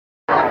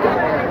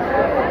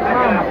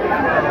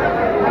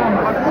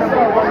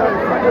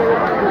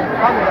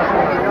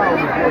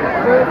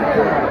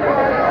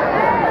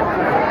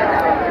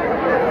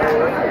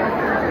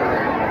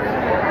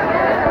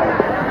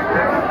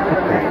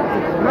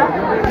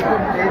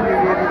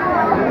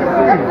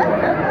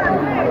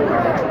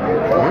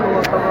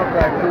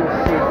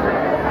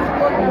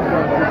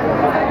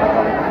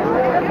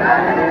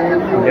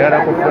Njagala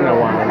kufuna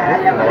wantu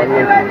nga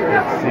waliwo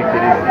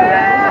ekisiikirize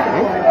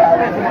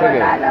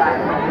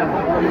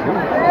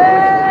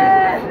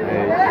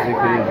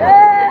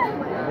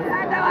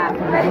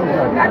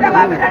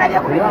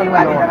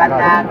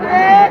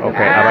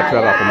okay,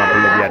 abatulaba ku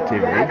Muziika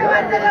TV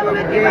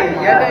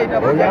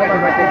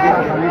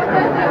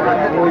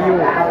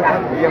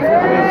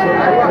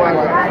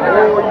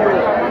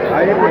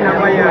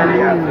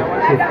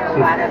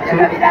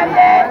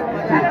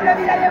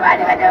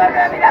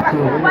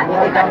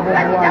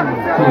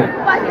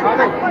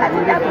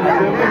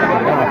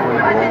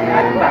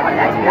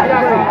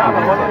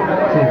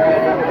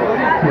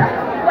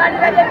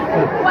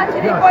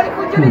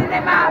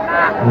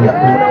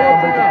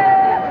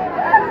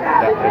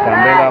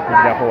ekambenga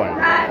kujjako wano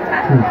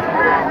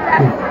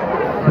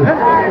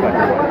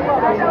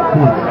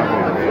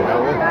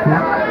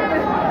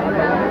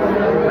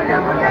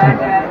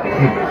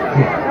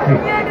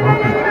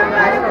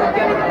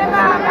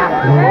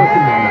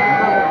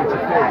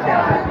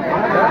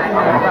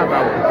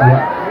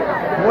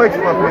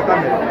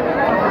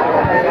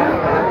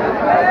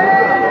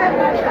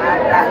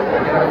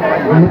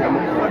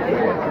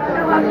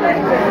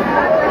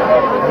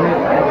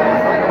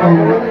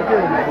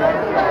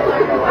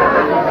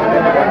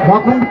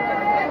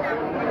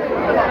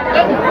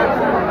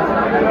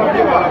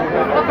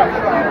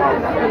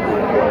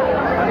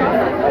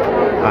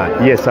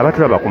yes,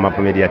 abatulaba ku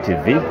Muziika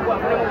TV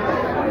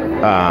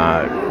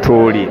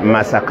tuli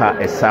Masaka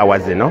essaawa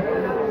zino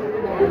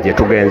gye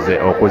tugenze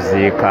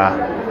okuziika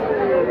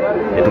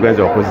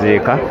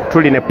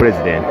tuli ne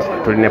president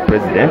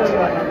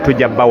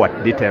tujja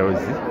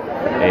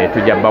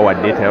bawa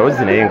details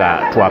naye nga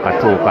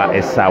twakatuuka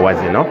essaawa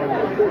zino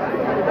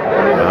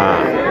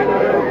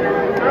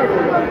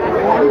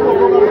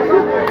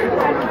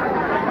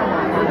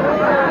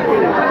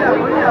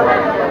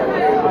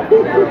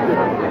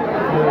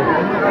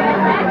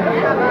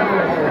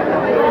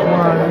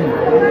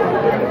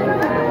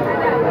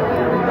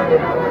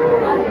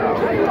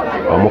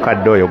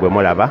omukadde oyo gwe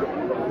mulaba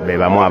be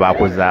bamu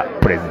abakuza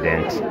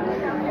president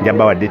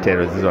njaba wa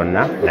details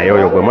zonna naye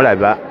oyo gwe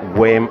mulaba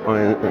gwe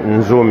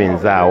nzumi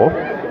nzaawo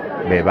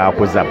be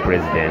bakuza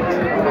president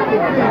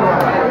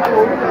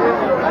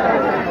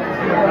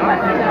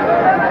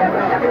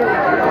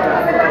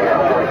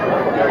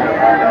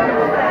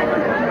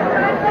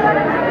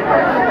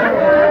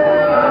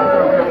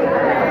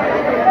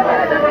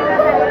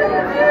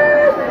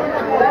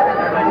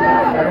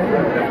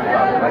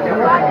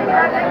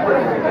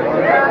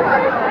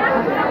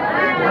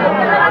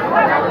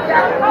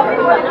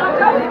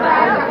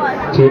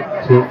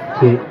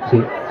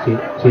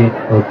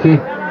Okay.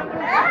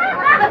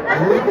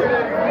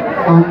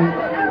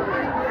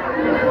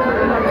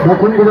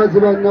 Bakungubazi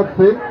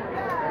bannaffe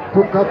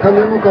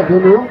tukakkanemu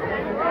katono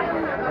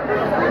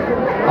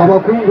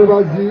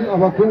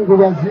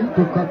abakungubazi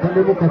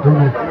tukakkanemu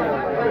katono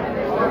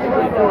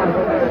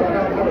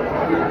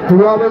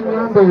tulaba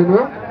ennyumba eno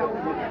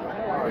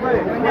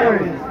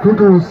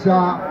tutuusa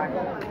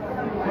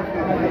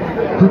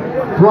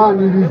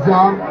twaniriza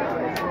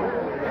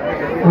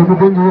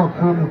omugenyi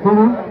waffe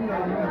omukulu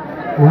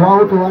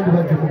owaawo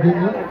tewandibadde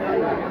mugenyi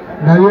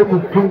naye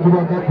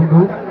mukungubaga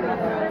kuno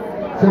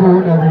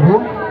sebawonalibo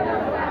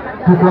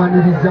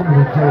tutwaniriza mu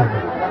lujjawano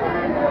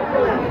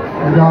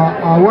nga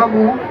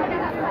awamu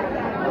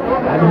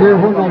ne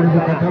honalibu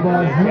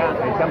Katabaazi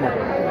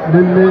ne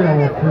mmeeya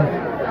waffe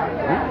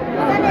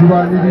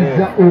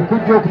tubaniriza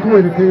okujja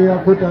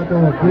okutuwerekererako taata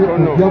waffe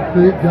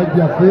kojjaffe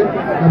jjajjaffe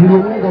na buli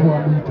omu nga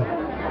bwamuyita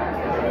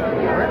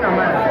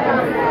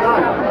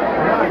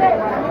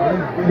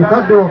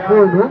mukadde waffe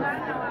ono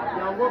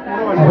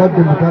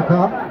abadde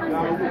mutaka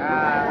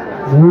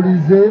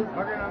muwulize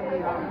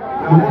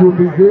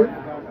mujumbize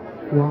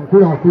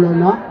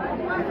wankulaakulana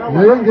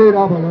naye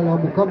ng'era abalala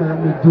mukama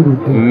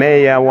yamujjuludde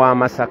mmeeya wa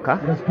Masaka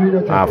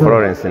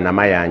Florence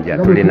Namayanja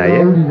tuli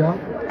naye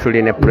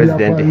tuli ne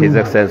president his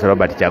excellency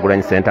Robert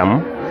Kyagulanyi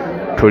Ssentamu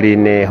tuli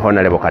ne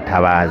honorable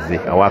Katabaazi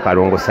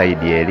owakalungu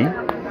saidi eri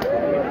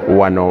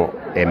wano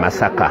e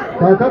Masaka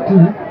kakati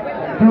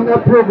tulina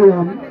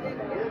program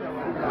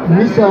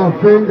misa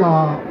yaffe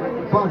nga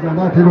faaza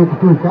ngaatera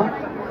okutuuka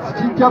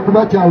sikijja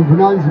kuba kya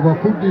buvunaanyizibwa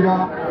kuddira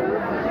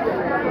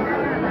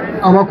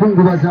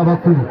abakungubazi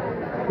abakulu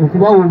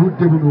okubawa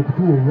obudde buno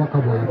okutuwa obubaka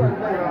bwabwe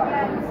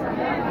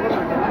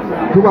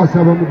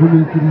tubasaba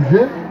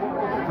mugumiikirize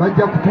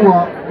bajja kutuwa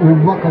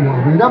obubaka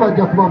bwabwe era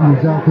bajja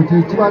kubabuuzaako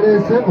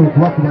kyekibaleese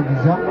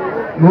okubakubagiza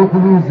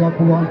n'okubuuza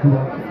ku bantu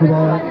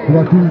ku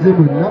batuuze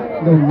bonna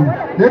nga wenyini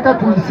naye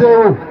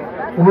katuyiseewo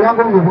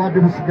obulango buno bwadde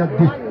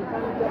busigadde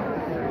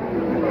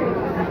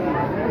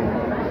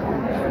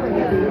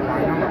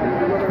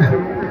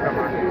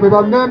Ffe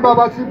bammemba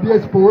ba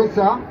CBS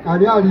Powesa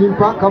ani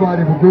alimpa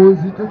Kabale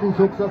Bugonzi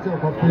tutuuse okusasira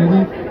kwaffe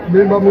eri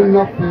mmemba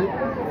munnaffe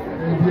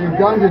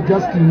Byegange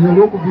Justin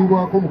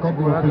olw'okuviibwako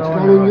omukadde waffe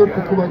kitalo nnyo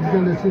tukubagiza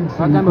ne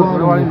singisi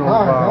emitwalo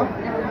 6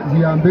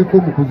 ziyambeko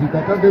mu kuzika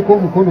ataddeko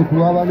omukono ku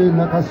lw'abana e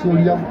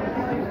Nakasolya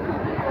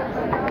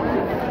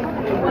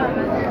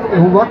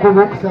obubaka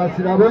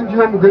obw'okusaasira abengi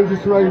y'omugenzi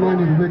Sulaiman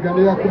Lubega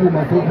ne Yakubu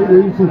Matovu ne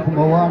Yusufu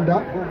Mawanda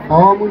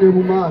awamu ne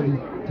Mumaali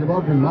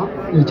Tebavuma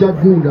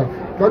ekyaggunda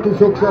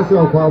batuuse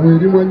okusaasira kwabwe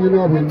eri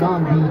mwannyinaabwe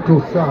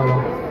Nambiito Saala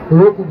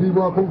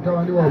olw'okuviibwako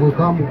mutabani waabwe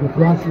Kambugu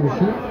Francis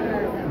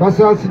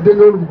basaasidde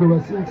n'olubugo lwa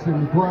singisi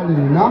emitwalo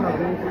 4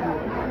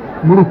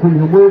 mu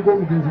 10 omwezi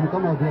gw'omugenzi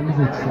Mukama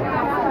agulamuze ekisa.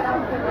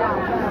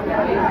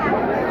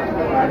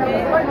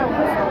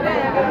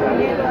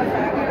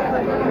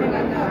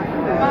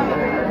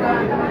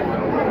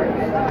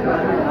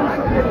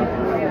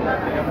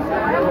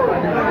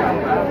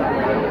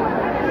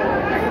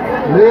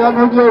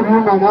 Neyanonye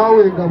ebyuma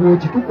naawe nga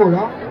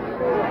bw'okitukola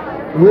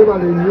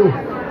weebale nnyo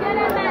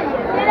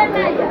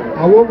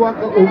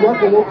obubaka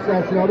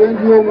obw'okusaasira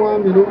abengi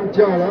y'omwami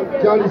n'omukyala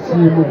Charles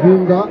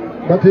Mugunga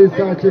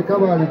bateesa kye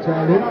Kabale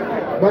kyalo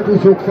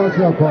batuuse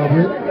okusaasira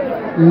kwabwe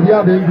eri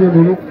abengi eno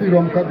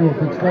n'okufiirwa mukadde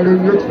waffe kitalo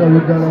nnyo kitalo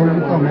ddala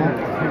Omukama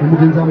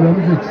omugenzi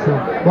amulamuze ekisa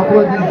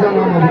bakubagiriza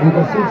n'amabugo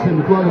ga singisi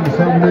emitwalo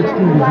 7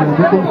 n'ekitundu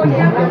ziyambeko mu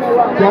kuziika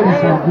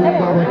Charles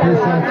Mugunga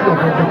bateesa ki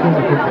ataddeko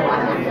omukono.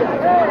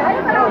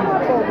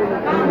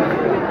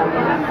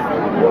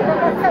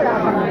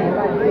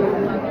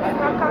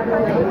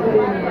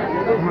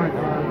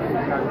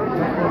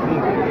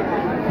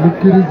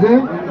 Mukkirize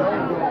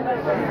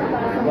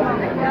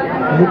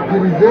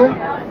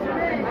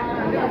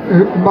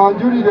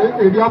mbanjulire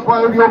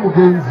ebyafaayo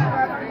by'omugenzi.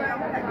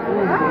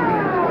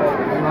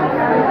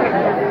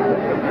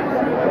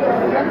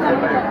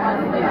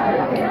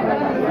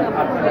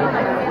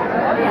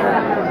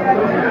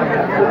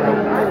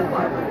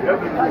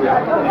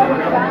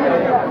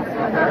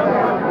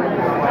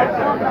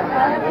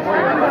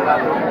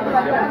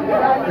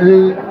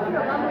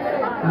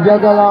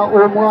 Njagala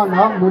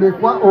omwana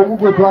mulekwa omu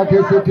gwe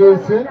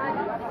twateeseteese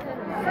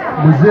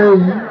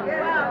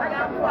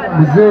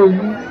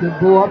muzeeyi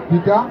Sebowa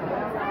Peter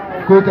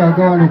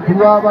kwetaaga wano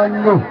kulwaba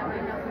nnyo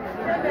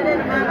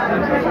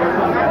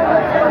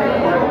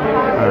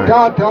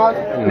taata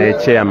ne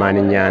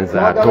chairman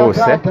Nyanza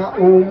atuuse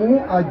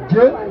omu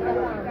ajje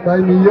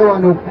bayimiye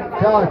wano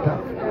taata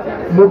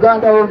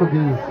muganda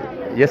w'omugenzi.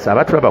 Yes,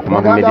 abatulaba ku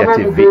Mavu Media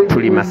TV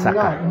tuli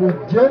Masaka.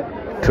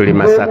 Tuli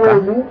Masaka.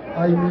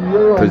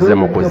 Tuzze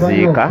mu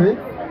kuziika.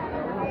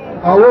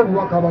 Awo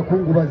obubaka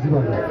abakungu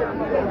bazibala.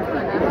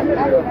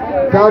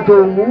 Taata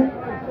omu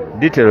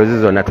details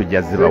zonna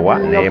tujja zibawa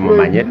naye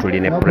mumanye tuli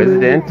ne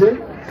president,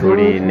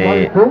 tuli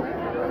ne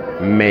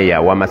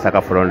mayor wa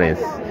Masaka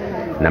Florence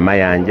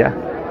Namayanja,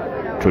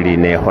 tuli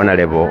ne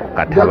honorable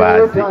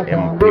Katabazi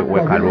MP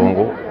we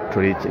Kalungu,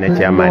 tuli ne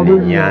chairman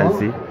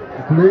Nyanzi,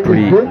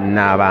 tuli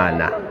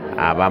n'abaana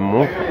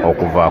abamu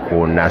okuva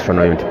ku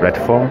National Unity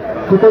Platform.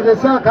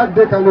 Tukozesa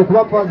akadde kano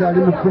kuba faza ali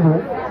mu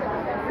kkubo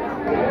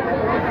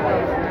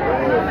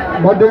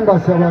badde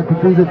mbasaba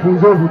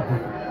tukunzekunze obudde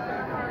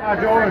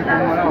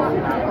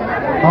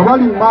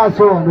abali mu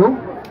maaso wano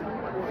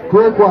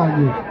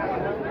twekwanye.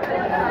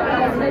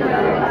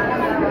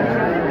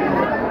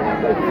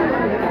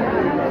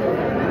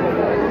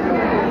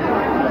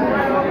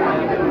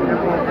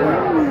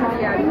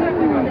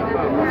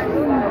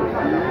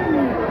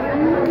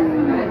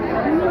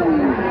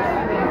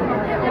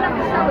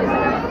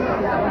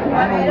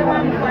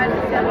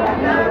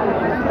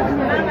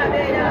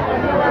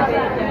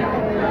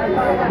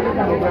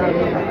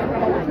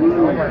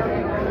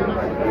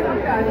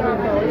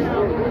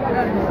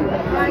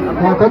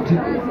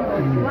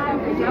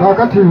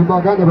 Kakati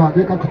baganda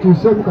bange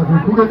katutuuseemu kati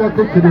tugenda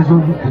kukekkereza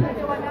obudde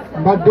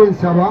mbadde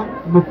nsaba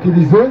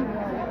mukkirize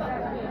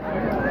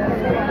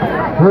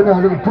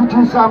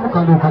tukyusaamu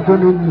kano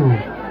katono nnyo.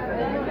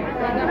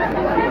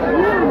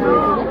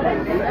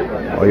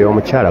 Oyo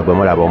omukyala gwe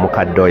mulaba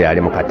omukadde oyo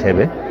ali mu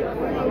katebe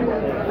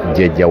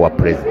jjajja wa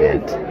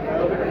president,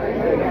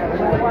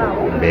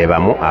 be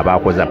bamu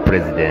abaakoza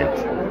president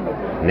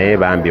naye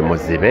bambi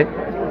muzibe.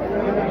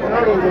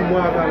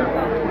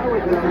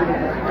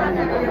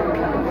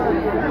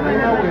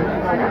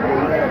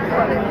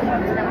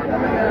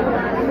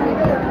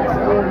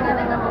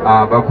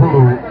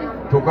 Bakulu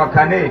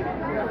tukakane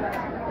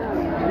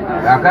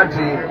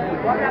akati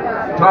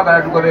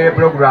twagala tugobere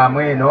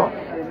programu eno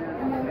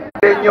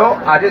ennyo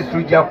ate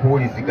tujja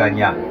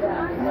kuwuliziganya.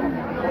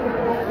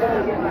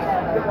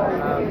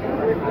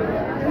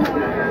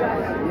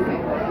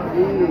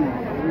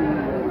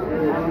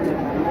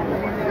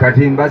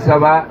 Kati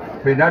mbasaba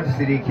ffenna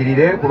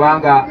tusiriikirire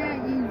kubanga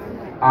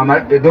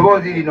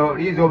eddoboozi lino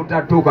liyinza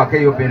obutatuukako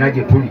eyo ffenna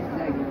gye tuli,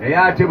 naye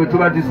ate bwe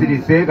tuba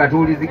tusirise nga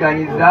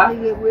tuwuliziganyiza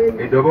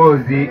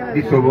eddoboozi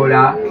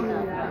lisobola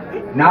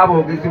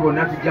n'aboogezi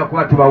bonna tujja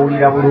kuba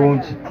tubawulira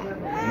bulungi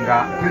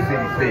nga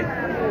tusirise.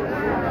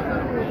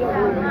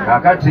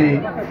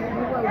 Kakati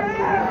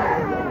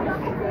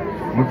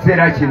mu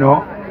kiseera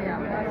kino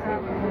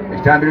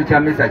ekitambiro kya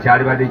mmisa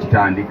kyalibadde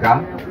kitandika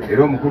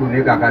era omukulu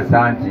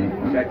nekakasa nti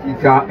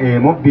dakiika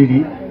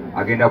 2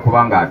 agenda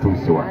kuba nga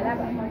atuuse wano.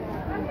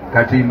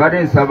 Kati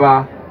mbadde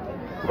nsaba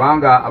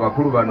kubanga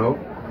abakulu bano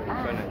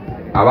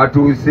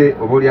abatuuse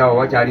obaoliawo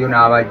wakyaliyo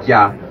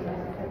n'abajja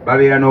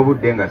babeera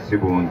n'obudde nga si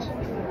bungi,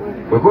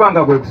 bwe kuba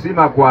nga gwe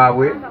kusiima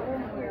kwabwe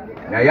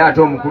naye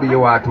ate omukulu ye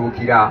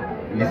waatuukira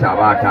mmisa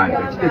aba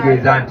atandika,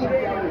 kitegeeza nti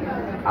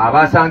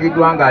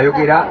abasangiddwa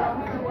ng'ayogera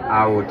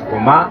awo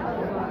tukoma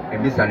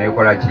emmisa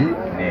neekola ki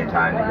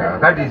neetandika.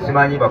 Kati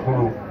simanyi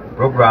bakulu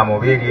puroguramu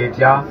oba eri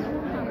etya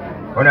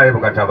onalebo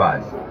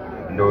Katabaazi,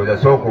 ndowooza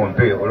sooka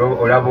ompe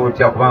olaba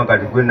otya kubanga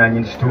kati gwe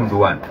nannyini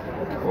kitundu wano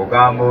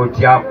ogamba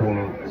otya ku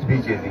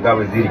speeches nga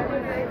bwe ziri,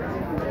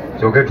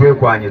 sooke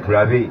twekwanye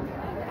tulabe.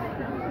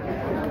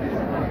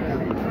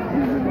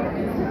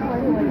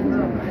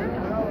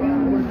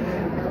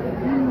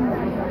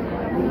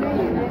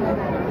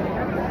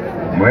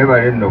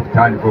 Mwebale nno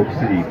okutandika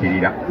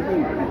okusiriikirira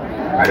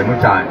kale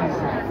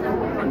mutandise.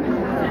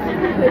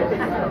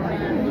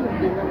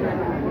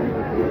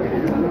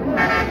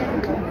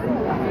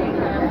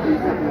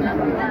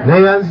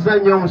 Neyanziza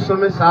nnyo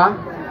omusomesa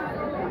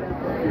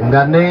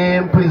nga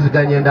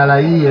n'empuliziganya endala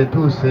yiye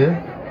etuuse.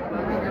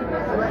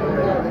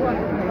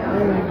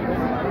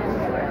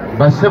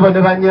 Bassebo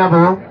ne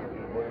bannyabo,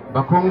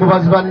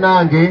 bakungubazi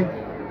bannange,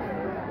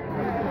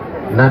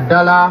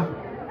 naddala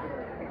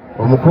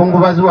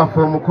omukungubazi waffe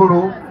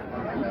omukulu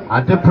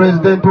ate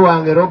pulezidenti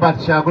wange Robert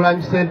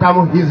Kyagulanyi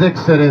Ssentamu, His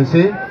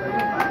Excellency.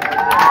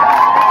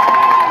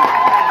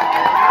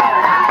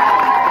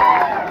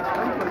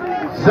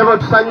 Ssebo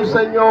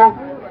tusanyuse nnyo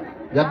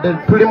yadde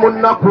tuli mu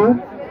nnaku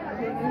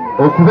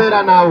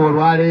okubeera naawe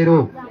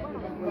olwaleero.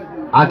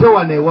 Ate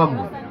wano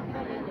ewammwe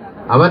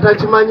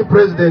abatakimanyi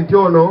pulezidenti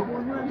ono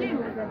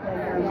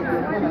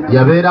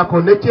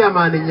yabeerako ne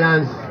Chairman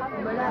Nyanzi.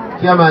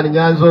 Chairman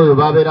Nyanzi oyo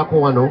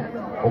babeerako wano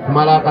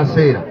okumala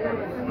akaseera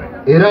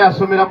era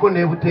yasomerako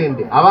ne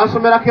Butende.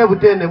 Abasomerako e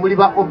Butende muli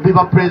ba obbi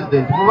ba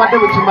pulezidenti, mubadde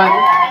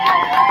mukimanyi.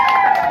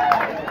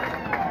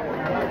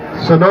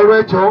 So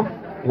n'olwekyo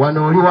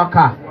wano oli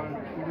waka.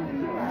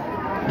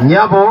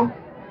 Nyabo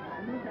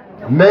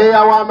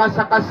meya wa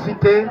Masaka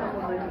City,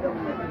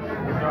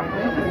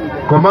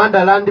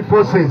 Commander Land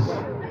Forces,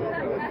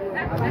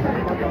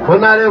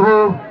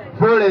 Honorable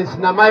Florence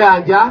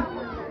Namayanja,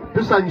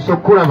 tusanyusa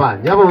okulaba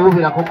nyabo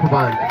wubirako ku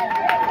bantu.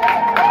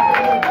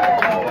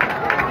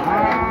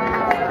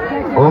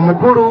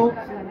 Omukulu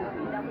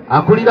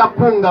akulira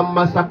kunga mu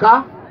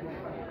Masaka,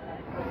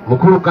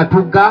 mukulu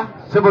Katugga,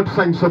 ssebo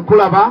tusanyusa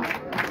okulaba.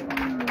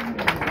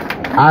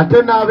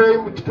 Ate n'abeeri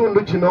mu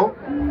kitundu kino,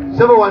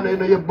 ssebo wano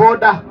eno ye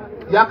booda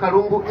ya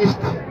Kalungu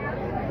East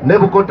ne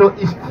Bukoto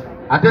East,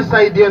 ate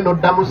sayidi eno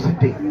ddamu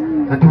City.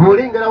 Kati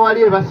bw'olengera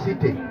wali eba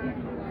City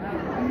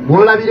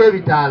bw'olabira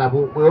ebitaala,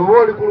 bw'oba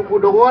oli ku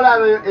luguudo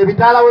bw'olaba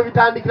ebitaala we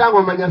bitandikira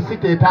ng'omanya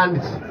City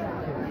etandise.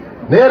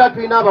 Naye era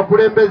tulina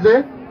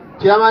abakulembeze,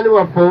 chairman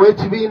waffe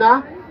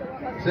ow'ekibiina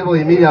ssebo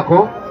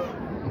yimirirako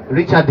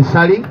Richard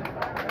Sali,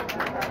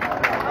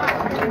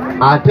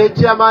 ate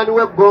chairman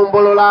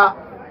w'eggombolola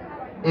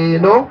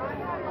eno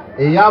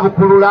eya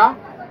Bukulula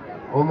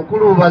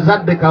omukulu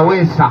Bazadde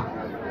Kaweesa,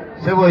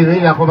 ssebo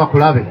yimirirako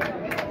bakulabe,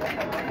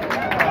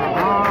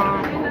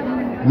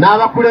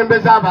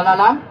 n'abakulembeze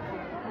abalala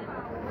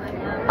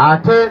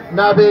ate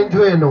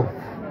n'ab'enju eno.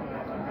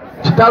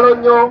 Kitalo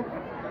nnyo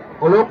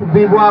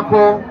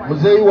olw'okuviibwako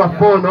muzeeyi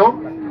waffe ono,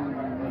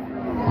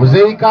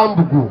 muzeeyi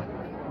Kambugu.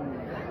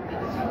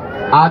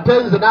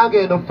 Ate nze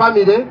nange eno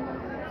famire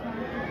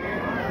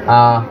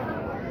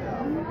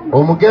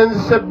Omugenzi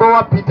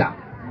Ssebbowa Peter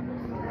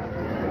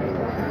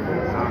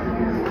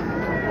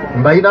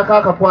mbayinako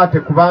akakwate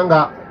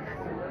kubanga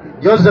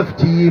Joseph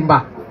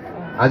Kiyimba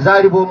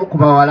azaalibwa omu ku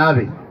bawala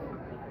be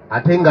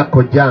ate nga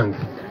Kojjange.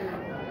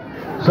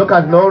 So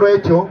kati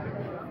n'olwekyo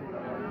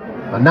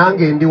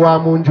nange ndi wa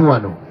munju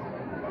wano.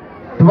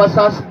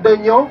 Tubasaasidde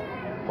nnyo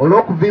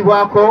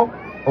olw'okuviibwako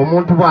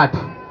omuntu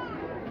bw'ati,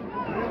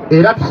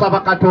 era tusaba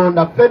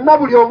Katonda ffenna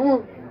buli omu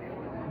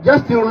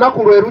just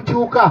lunaku lwe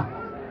lukyuka,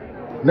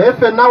 naye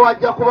ffenna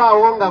wajja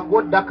kubaawo nga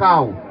gw'oddako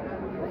awo,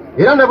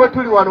 era ne bwe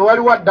tuli wano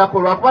waliwo addako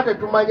lwakuba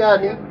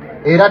tetumanyani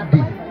era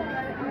ddi,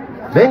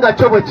 naye nga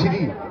kyo bwe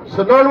kiri.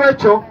 So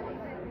n'olwekyo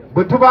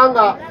bwe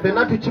tubanga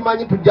ffenna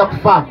tukimanyi tujja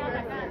kufa,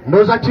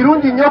 ndowooza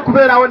kirungi nnyo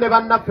okubeerawo ne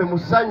bannaffe mu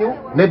ssanyu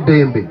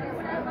n'eddembe.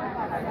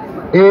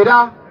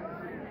 Era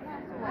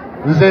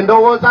nze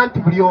ndowooza nti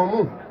buli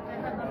omu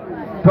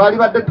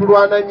twalibadde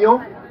tulwana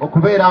nnyo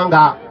okubeera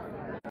nga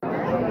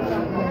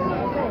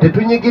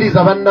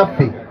tetunyigiriza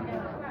bannaffe.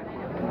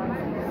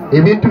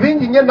 Ebintu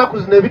bingi nnyo ennaku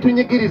zino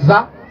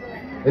ebitunyigiriza.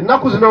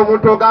 Ennaku zino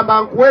omuntu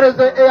ogamba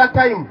nkuweereze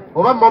airtime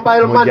oba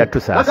mobile money, mujja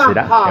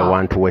tusaasira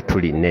ewantu we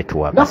tuli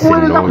network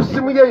nakuweereza ku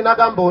simu ye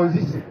nagamba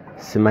onzise.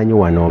 Simanyi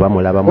wano oba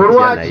mulaba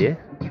mutya naye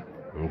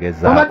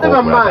ngezaako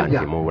okulaba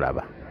nti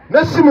mulaba.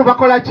 N'essimu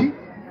bakola ki?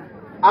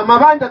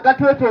 Amabanja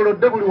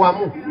gatwetoolodde buli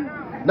wamu.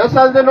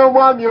 Nasanze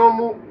n'omwami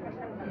omu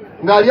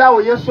ng'ali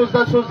awo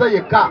yeesozasoza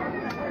yekka.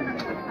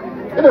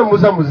 Ene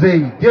mmuza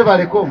muzeeyi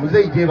gyebaleko,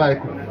 muzeeyi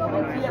gyebaleko.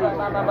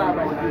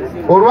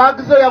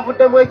 olwagizo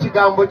yavuddemu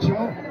ekigambo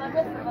kimu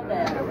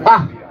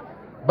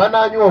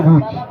bananywa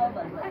obuugi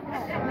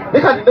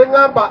nekati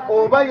neŋŋamba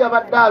oba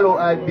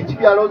yabadde biki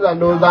byalooza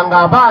ndowooza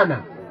ng'abaana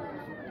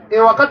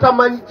ewaka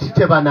tamanyi ki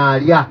kye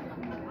banaalya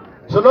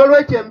so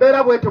n'olwekyo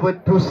embeera bwetyo bwe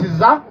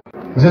tutuusiza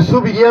nze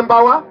suubi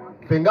lyembawa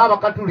ffe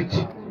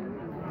ng'abakatuliki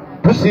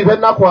tusiiba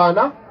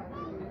ennakwana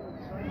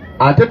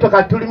ate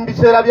tekati tuli mu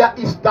biseera bya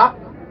Easter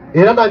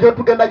era nagyo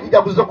tugenda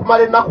gijaguza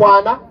okumala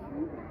ennakwana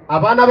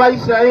abaana ba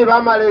Isirayiri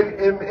bamala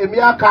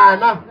emyaka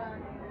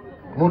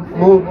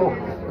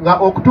 4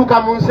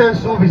 okutuuka mu nsi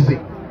ensuubize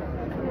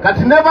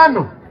kati ne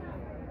bano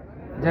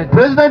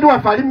pulezidenti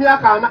waffe ali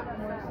myaka 4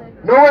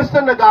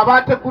 n'owesenego aba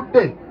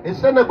ategudde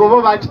esenego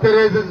oba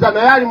bakitereezezza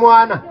naye ali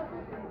mwana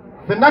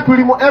ffenna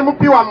tuli mu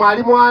MP wammwe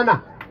ali mwana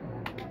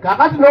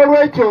kakati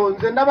n'olwekyo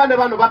nze ndaba ne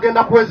bano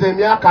bagenda kuweza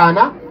emyaka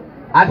 4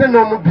 ate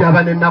n'omubbi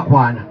aba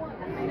n'ennakwana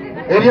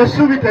eryo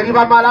essuubi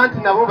teribamala nti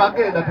nabo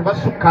bagenda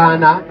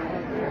tebasukkaana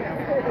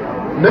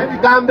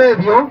n'ebigambo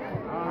ebyo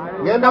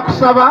ngenda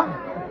kusaba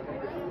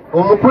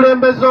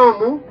omukulembeze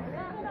omu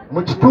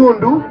mu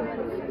kitundu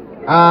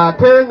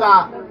ate nga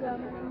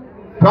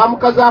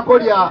twamukazaako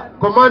lya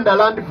Commander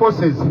Land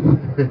Forces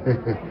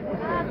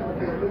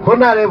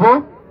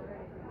Honorable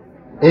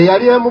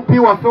eyali MP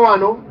waffe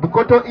wano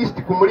Bukoto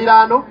East ku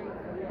muliraano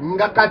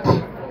nga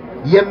kati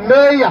ye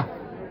meeya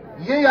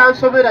ye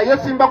yansobera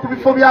yesimba ku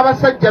bifo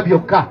by'abasajja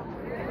byokka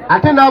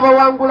ate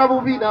n'abawangula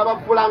bubi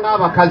n'abafuula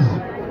ng'abakazi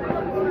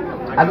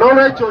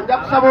n'olwekyo nja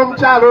kusaba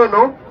omukyalo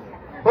ono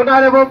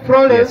Honorable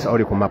Florence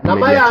oli ku Mapu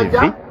Media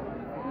TV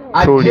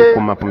tuli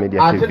ku Mapu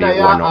Media TV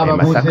wano e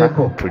Masaka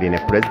tuli ne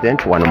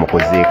president wano mu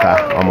kuziika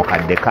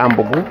omukadde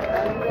Kambugu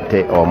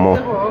te omu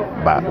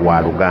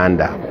wa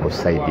Luganda ku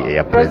side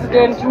eya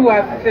president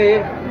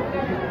waffe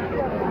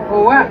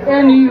owa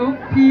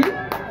NUP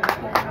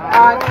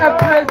ate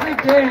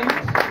president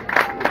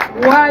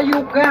wa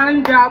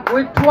Uganda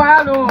gwe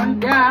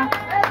twalonda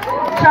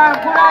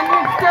Kyagulanyi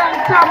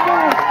Ssentamu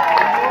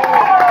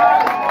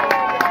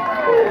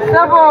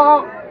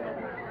sabo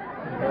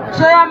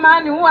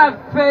chairman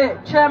waffe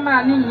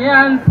chairman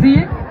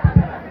Nyanzi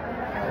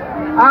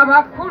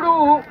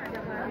abakulu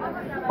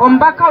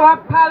ombaka wa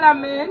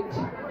parliament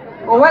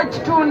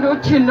ow'ekitundu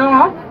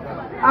kino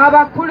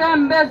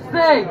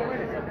abakulembeze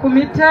ku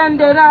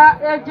mitendera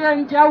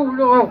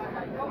egy'enjawulo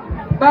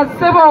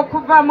basebe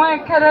okuva mu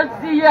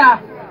ekereziya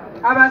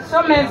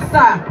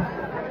abasomesa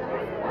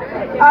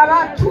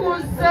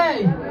abatuuze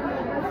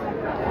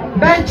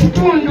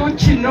b'ekitundu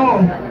kino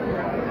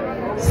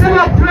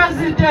seba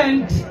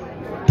president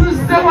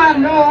tuzze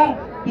wano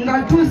nga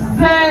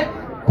tuzze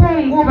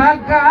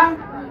kungubaga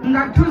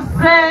nga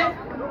tuzze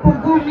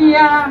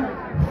kugumya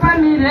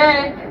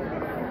famire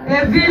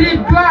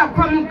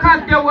eviriddwako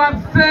mukadde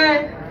waffe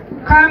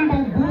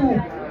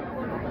Kambugu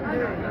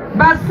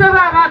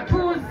baseba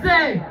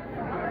abatuuze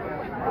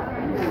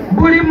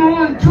buli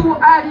muntu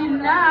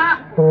alina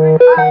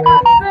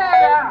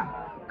akaseera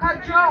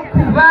kajja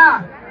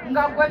okuba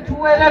nga gwe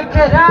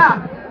tuwerekera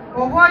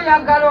oba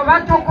oyagala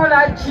oba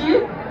tokola ki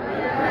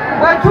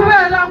bwe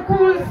tubeera ku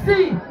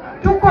nsi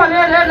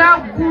tukolerera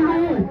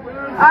ggulu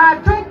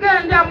ate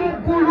ogenda mu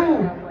ggulu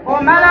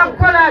omala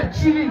kukola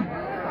ki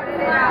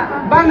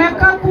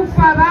bameka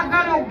kufa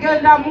abaagala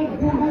okugenda mu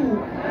ggulu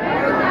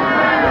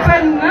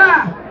ffenna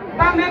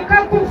bameka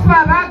kufa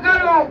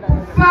abaagala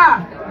okufa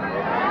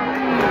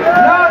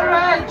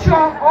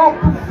n'olwekyo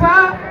okufa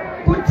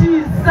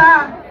kutiisa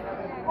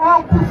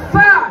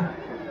okufa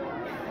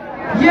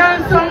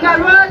yensonga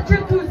lwaki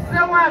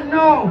tuzze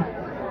wano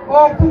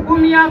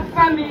okugumya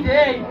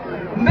famire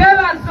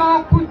mbebaza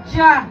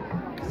okujja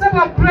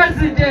saba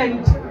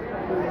president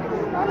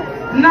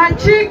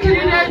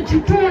nakiikirira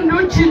ekitundu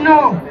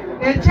kino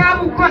ekya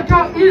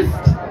Bukoto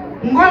East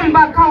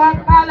ng'omubaka wa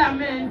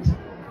parliament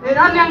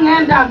era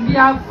neŋŋenda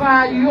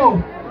mbyafaayo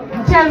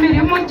nti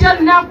emirimu gye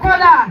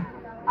nakola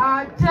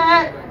ate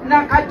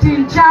nakati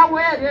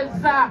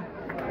nkyaweereza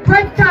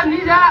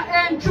twettanira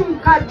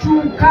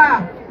enkyukakyuka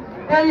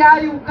eya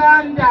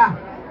Uganda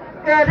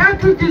era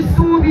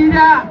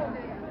tugisuubira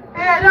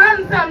era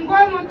nze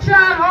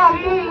ng'omukyalo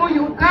omu mu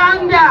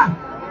Uganda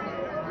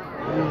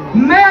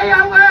meeya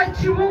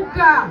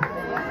w'ekibuga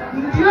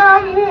ndi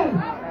omu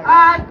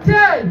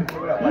ate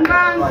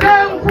nga nze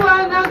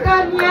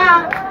nkwanaganya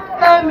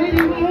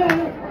emirimu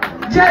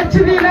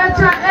gy'ekibiina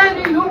kya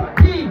NUP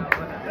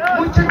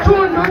mu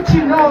kitundu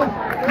kino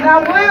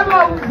naweebwa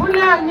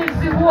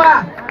obuvunaanyizibwa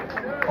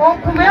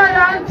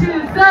okubeera nti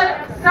nze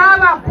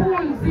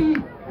Ssaabakunzi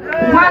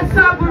wa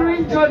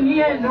sub-region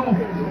eno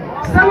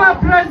saba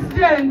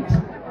president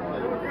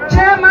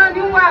chairman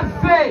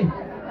waffe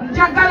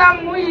njagala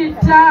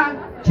muyita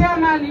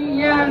chairman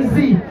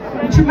Nyanzi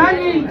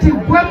nkimanyi nti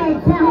gwe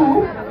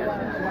mukulu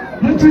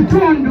mu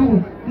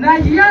kitundu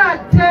naye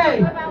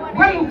ate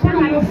gwe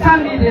mukulu mu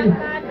famire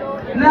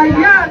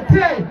naye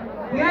ate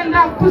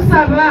ngenda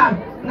kusaba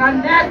nga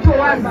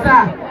neetowaza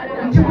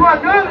nti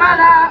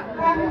bw'onoomala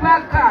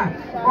obubaka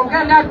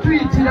ogenda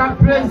tuyitira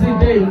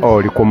president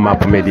oli ku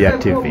Mapu Media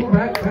TV.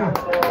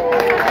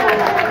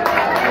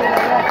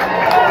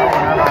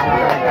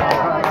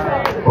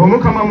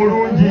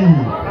 mulungi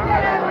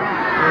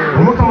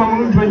omukama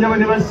mulungi banyabo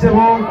ne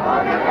bassebo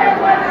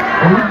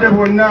obudde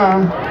bwonna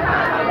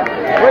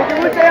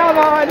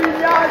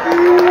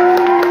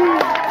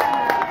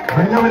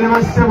banyabo ne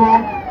bassebo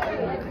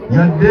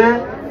yadde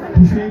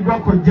tufiiriddwa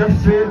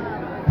kojjaffe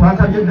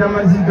twakabyedde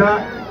amaziga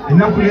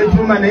ennaku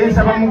n'ekyuma naye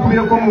nsaba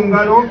mukubireko mu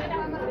ngalo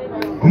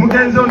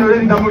omugenzi ono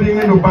olw'ebigambo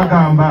byengenda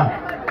okubagamba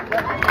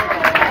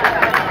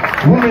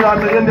wumira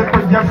amirembe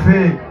kojjaffe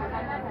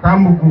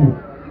Kambugu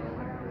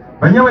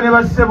banyabo ne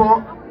bassebo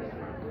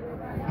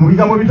mu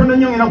bigambo bitono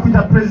nnyo ngenda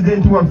kuyita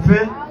pulezidenti waffe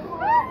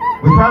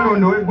bwe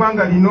twalondowa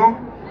eggwanga lino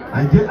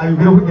ajje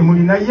ayogereku gye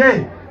muli naye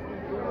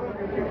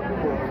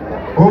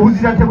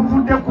obuzira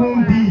tebuvudde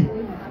kumpi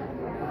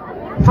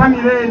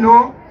famire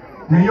eno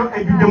nayo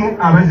ejjuddemu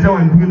abazira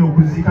wano tugenda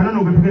okuziika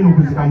nono gwe tugenda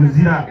okuziika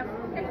muzira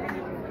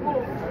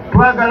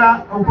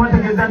twagala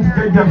okubategeeza nti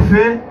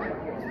jjajjaffe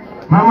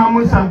maama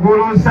Musa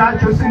Golonsa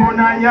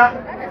kyosimonanya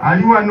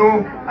ali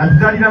wano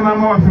atuzaalira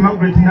maama waffe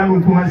Margaret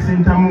Nalunkunga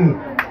Sentamu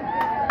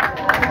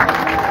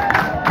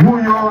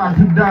wuyo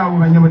atudde awo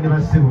banyabo ne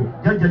bassebo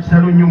jjajja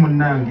kitalo nnyo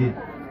munnange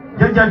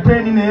jjajja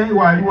Teni naye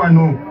waali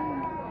wano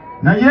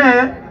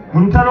naye mu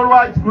lutalo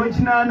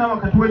lw'ekinaana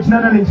wakati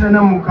w'ekinaana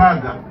n'ekinaana mu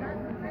mukaaga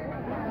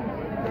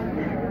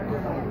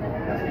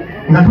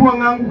nga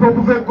tuwaŋŋanguka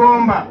okuva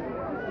eggomba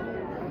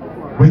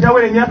bwe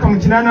gyawera emyaka mu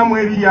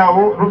 82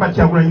 awo Robert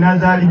Kyagulanyi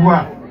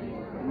n'azaalibwa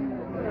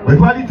bwe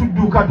twali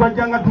tudduka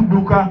twajjanga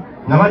tudduka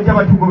nga bajja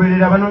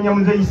batugoberera banoonya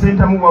muzeeyi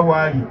Sentamu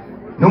wawaali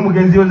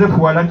n'omugenzi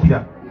Yozefu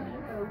walakira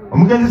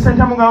omugenzi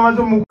Sentamu nga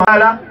bamaze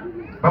omukwala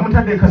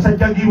bamutadde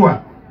kasajjagirwa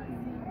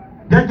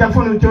jjajjaffe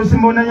ono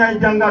kyosimonanya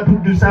ajjanga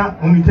atuddusa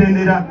mu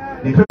mitendera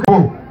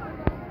netweko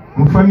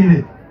mu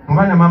famire mu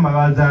baana maama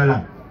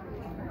bazaala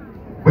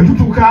bwe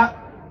tutuuka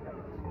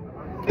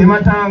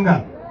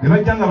ematanga ne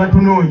bajjanga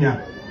batunoonya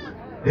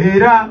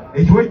era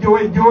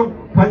ekiwejjowejjo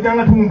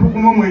twajjanga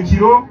tuwumpuguma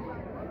ekiro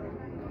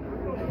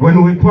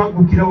wano we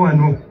twagukira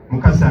wano mu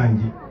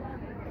Kasanji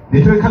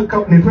ne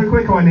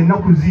twekweka wano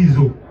ennaku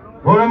ziizo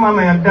wabula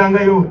maama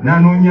yaddangayo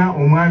n'anoonya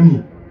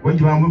omwami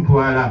wegye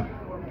bamutwala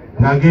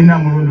ng'agenda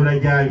amulondola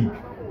gy'ali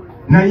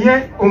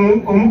naye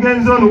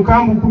omugenzi ono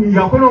Kambugu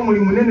yakola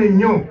omulimu munene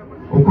nnyo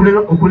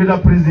okulera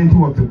pulezidenti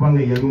waffe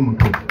eggwanga yali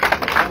omuto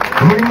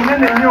omulimu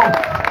munene nnyo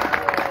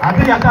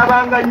ate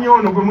yakabanga nnyo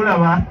ono gwe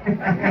mulaba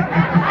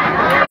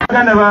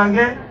baganda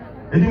bange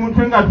eri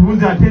mutwe nga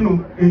atubuze ate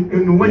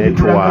eno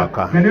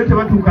wejjetulaga nga nayo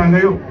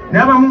tebatuukangayo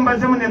naye abamu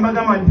mbazemu ne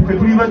mbagamba nti ffe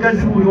tuli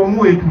bagazi buli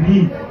omu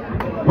weetuli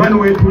wano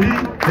weetuli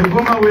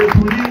eggoma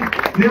weetuli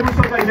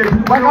nebusoga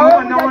gyetuli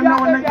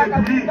wonna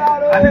gyetuli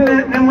ate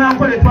ne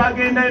mwankole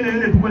twagendayo nayo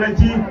ne tukola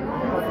ki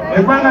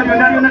eggwanga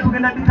lyonna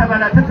tugenda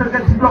ditabala ate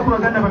twegaziddwa ku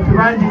baganda baffe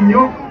bangi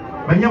nnyo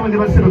banyabo ne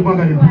bassebo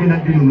eggwanga lyo tugenda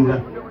dinunula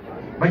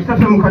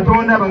bakitaffe mu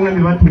Katonda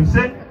baŋŋambye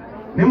batuuse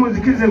naye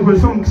muzikirize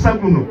nkozesa omukisa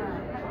guno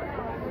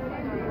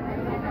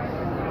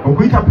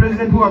okuyita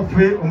pulezidenti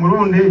waffe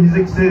omulonde His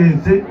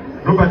Excellency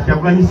Robert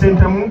Kyagulanyi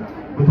Sentamu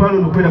bwe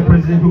twalonda okubeera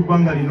pulezidenti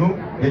w'eggwanga lino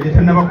yajja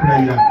tannaba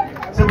kulayira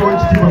sebo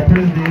wekitiibwa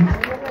pulezidenti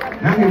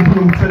nange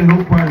nfuna omukisa lero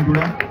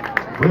okwanjula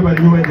webale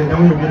nnyo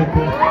wejjajjamu yogereko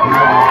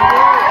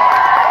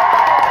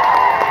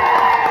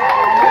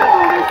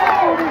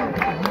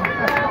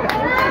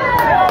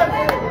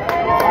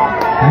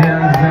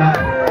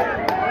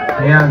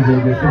Nyanzi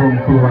egesebo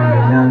omukulu wange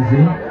Nyanzi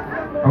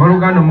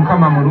abaluganda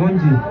omukama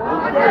mulungi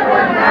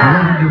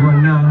obudde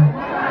bwonna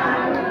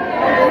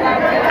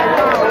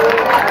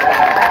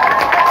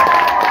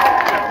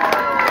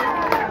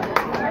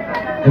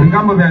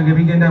ebigambo byange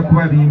bigenda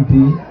kuba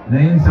bimpi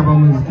naye nsaba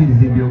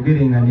munzikirize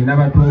mbyogere nga nina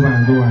bato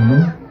bange wano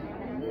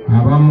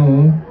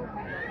abamu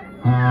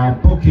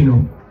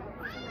Pokino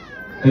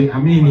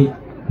amini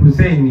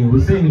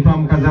Hussein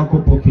twamukazako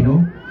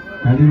Pokino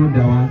ali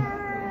luddawa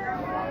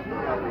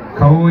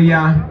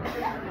Kawoya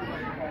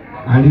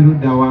ali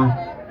luddawa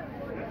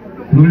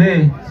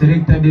Lule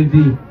Selector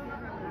Devi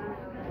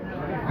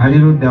ali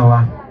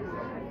luddawa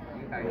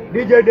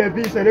DJ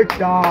Devi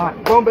Selector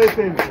Bombe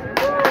FM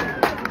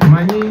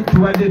manyi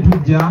tuwadde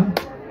tujja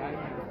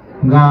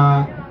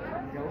nga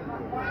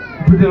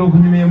tutera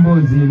okunyuma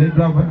emboozi ne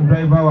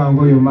driver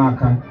wange oyo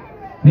Maka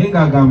naye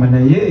ng'agamba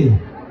naye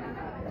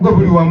nga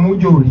buli wamu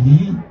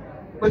gy'oli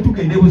bwe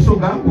tugende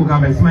Busoga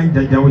ng'ogamba simanyi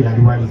jjajjawo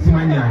yali wali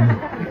simanyi ani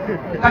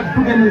kati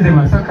tugendeze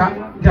Masaka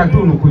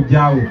tyatuuno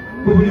kujjaawo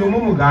buli omu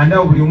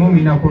muganda buli omu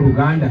mulinako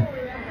Luganda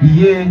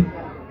ye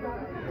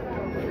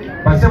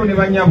basebo ne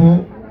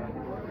banyabo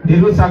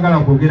leero saagala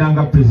kwogera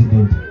nga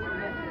pulezidenti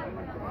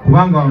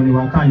kubanga wano ne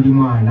waka ndi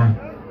mwana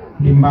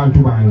ndi mu bantu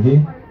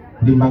bange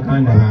ndi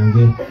baganda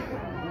bange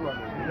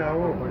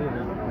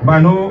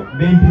bano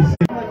bempise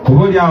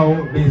oba oli awo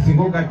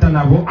bensinga ogatta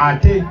nabo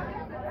ate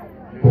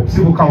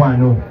okusibuka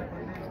wano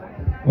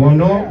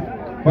ono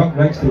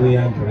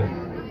lwakiteweyanjula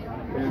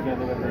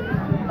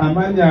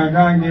amanya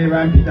agange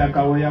bampita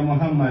Kawoya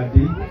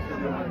Muhammadi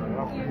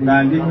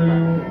nga ndi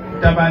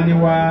mutabani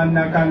wa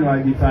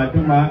Nakanwagi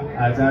Fatuma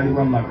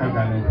azaalibwa mu maka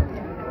gano.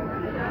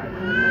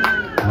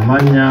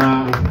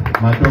 Amanya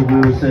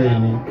Matovu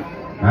Hussein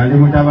Ali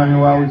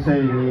mutabani wa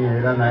Hussein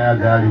era naye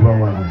azaalibwa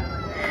wano.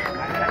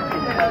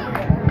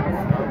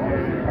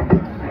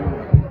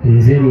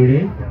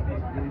 Nzerule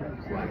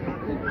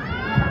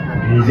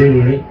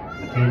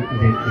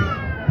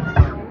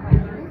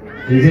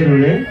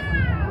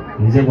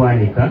nze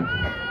Bwanika,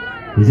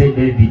 nze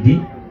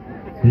David,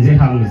 nze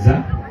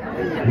Hamza,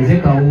 nze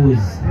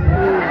Kawuzi,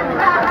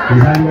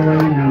 nzalibwa wa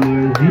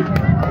Namanzi,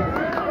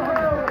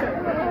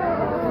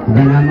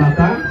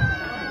 Ganamaka,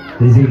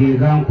 nze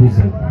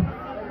Gengankuza,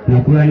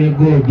 nakula ne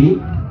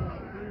Godi,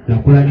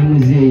 nakula ne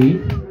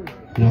Muzeyi,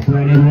 nakula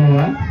ne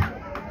Mowa,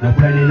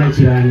 nakula ne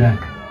Nakiranda.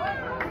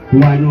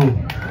 Wano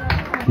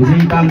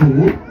nze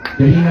Kambugu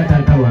yalinga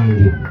taata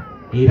wange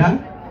era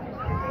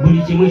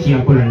buli kimu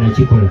kyakola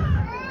nakikola.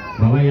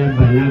 Baba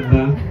yabba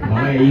nabba,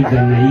 baba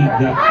yayiga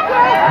nayiga.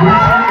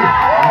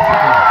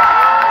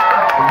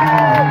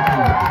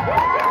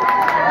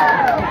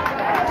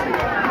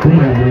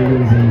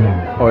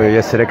 Oyo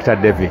ye Selector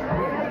Devi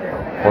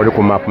oli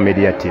ku Map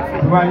Media TV.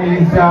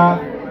 Tubaniriza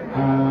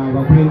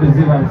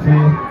abakulembeze baffe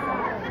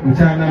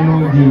mukyala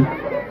Nodi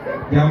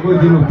yangu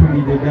dino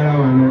tulide ddala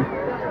wano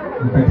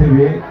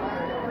mukatebe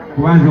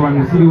kubanze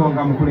wano siriwo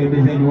nga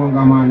mukulembeze ndiwo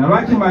nga mwana.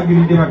 Lwaki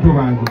mbanjulidde bato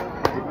bange?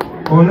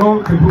 Ono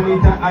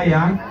tetumuyita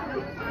Aya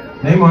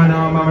naye mwana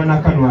wa mama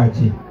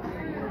Nakanwaki.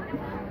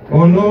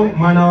 Ono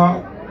mwana wa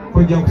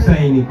Kojja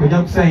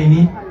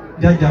Kusaini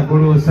jajja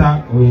Golosa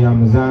oyo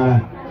yamuzaala.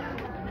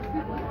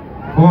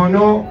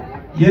 Ono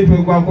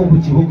yetwegwako ku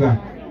kibuga.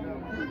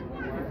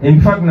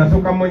 In fact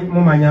nasooka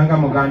mumanyanga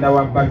muganda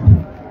wa Babbi.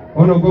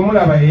 Ono gwe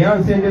mulaba ye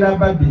yansendera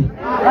Babbi.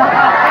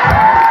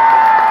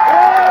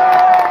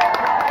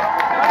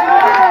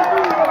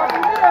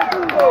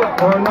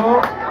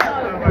 Ono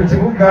ku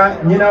kibuga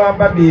nyina wa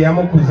Babbi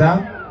yamukuza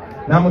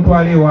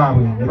n'amutwala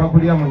ewaabwe ne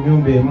bakulira mu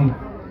nnyumba emu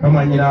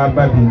bamanyina wa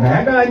Babbi nga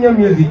yagala nnyo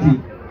music.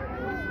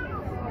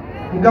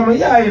 Nga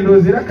muyaye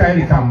ndozera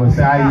kaeri ka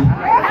musaayi.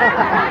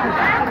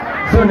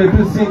 So ne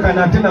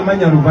tusinkana ate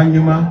namanya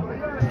luvannyuma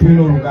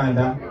tulina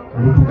oluganda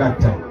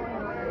olutugatta.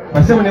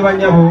 Basebo ne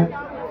banyabo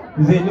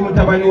nze ndi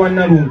mutabani wa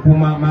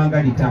Nalunkuuma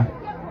Mangalita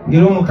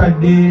ngero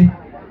omukadde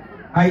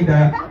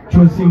Aida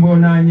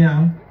Kyosimbonaanya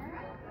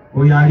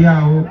oyo ali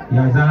awo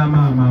yazaala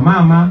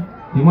maama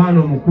ni mwana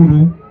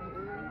omukulu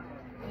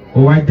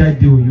owa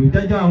jjajja oyo.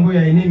 Jjajja wange oyo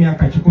alina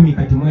emyaka 10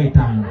 kati mu 5.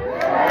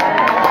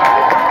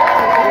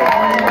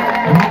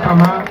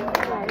 Omukama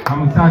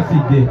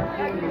amusaasidde.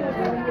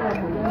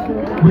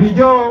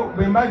 Bulijjo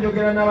bwe mba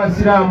njogera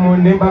n'abasiraamu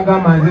ne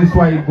mbagamba nze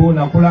Swaibo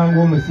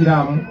nakulanga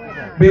omusiraamu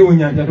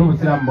beewunya nti ate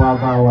obusiraamu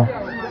bwavaawa.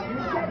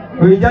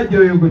 Oyo jjajja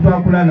oyo gwe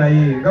twakula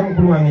naye nga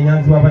mukulu wange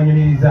Nyanzi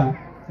w'Abanyumiriza,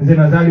 nze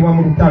nazaalibwa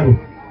mu lutalo,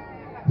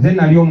 nze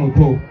nali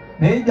omuto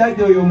naye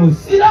jjajja oyo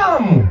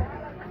musiraamu.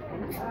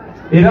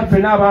 Era ffe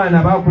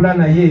n'abaana baakula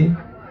naye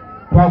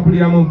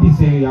twakulira mu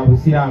mpisa eyo ya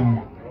busiraamu.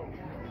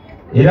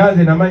 Era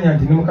nze namanya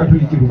nti ne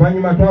Mukatuliki.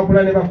 Luvannyuma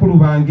twakula ne bakulu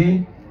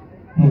bange,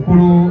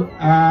 mukulu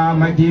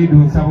Majidu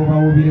Nsabo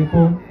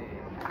bawubireko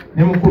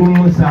ne mukulu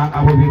Musa,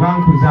 abo be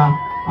bankuza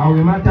awo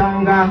be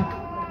Matanga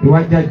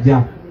ewa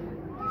jjajja.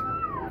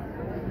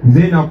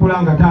 Nze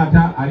nakula nga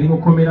taata ali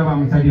mukomera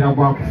bamusalira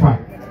gwa kufa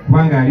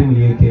kubanga yali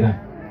muyeekera,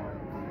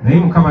 naye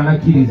Mukama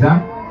nakkiriza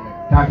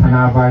taata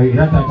n'avaayo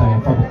era taata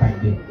yafa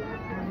bukadde.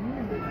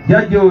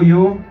 Jjajja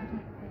oyo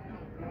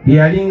ye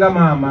yalinga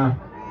maama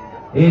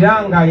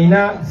era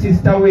ng'alina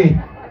sisita we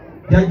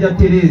jjajja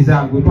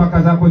Tereza gwe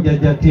twakazaako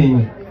jjajja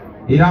Teni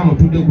era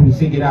amutudde ku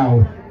lusegere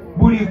awo.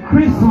 Buli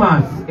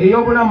Christmas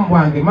ey'obulamu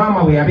bwange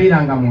maama bwe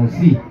yabeeranga mu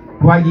nsi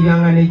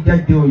twagiryanga ne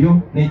jjajja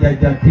oyo ne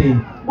jjajja Teni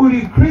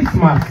buli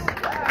Christmas.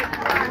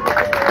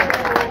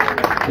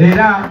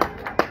 Era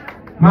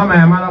maama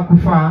yamala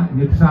kufa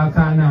ne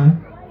tusaasaana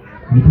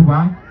ne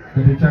tuba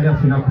tetukyalya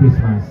funa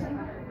Christmas.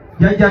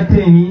 Jjajja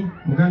Teni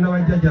muganda wa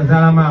jjajja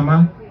azaala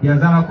maama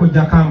yazaala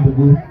Kojja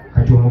Kambugu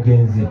kati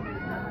Omugenzi.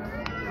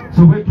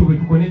 So bwetu bwe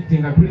tukonekite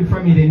nga tuli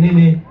famire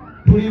nene,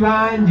 tuli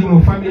bangi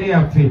mu famire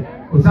yaffe.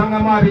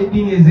 Osangamu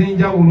ab'eddiini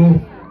ez'enjawulo.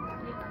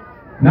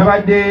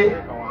 Nabadde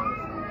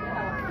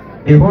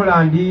e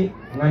Holandi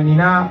nga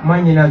nina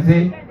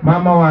mwannyinaze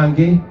maama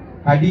wange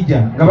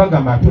Adija nga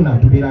bagamba ate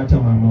naatubeera atya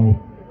maama wo.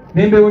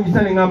 Ne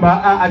mbewuunyisa ne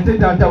ngamba ate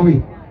taata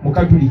we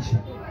Mukatuliki,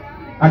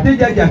 ate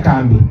jjajja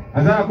Kambe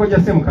azaala Kojja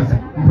Ssemukasa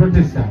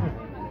Muprotestant,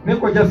 ne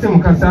Kojja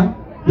Ssemukasa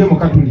ye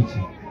Mukatuliki,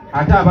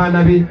 ate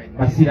abaana be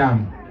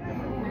Basiraamu.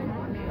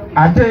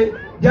 Ate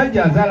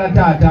jjajja azaala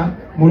taata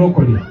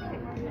mulokole,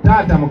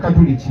 taata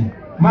Mukatuliki,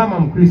 maama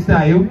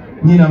Mukristaayo,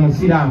 nnyina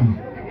Musiraamu.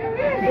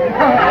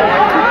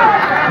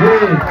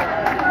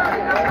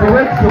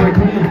 Towetwe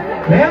tuli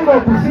naye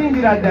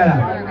ng'okusingira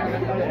ddala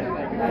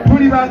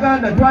tuli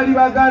Baganda, twali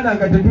Baganda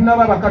nga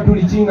tetunaba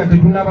Bakatuliki, nga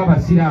tetunaba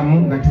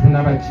Basiraamu, nga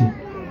tetunaba ki.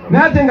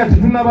 Naye ate nga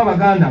tetunaba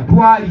Baganda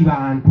twali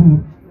bantu.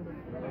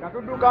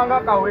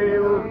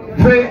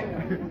 Ffe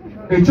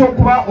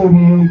ekyokuba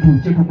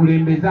omuntu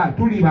kyetukulembeza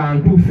tuli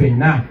bantu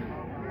ffenna.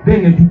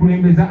 Then ne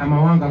tukulembeza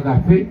amawanga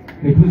gaffe,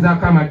 ne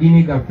tuzaako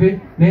amadiini gaffe,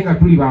 naye nga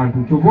tuli bantu.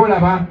 Kyova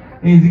olaba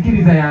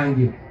enzikiriza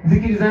yange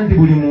nzikiriza nti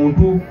buli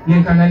muntu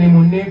yenkana ne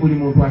munne, buli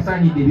muntu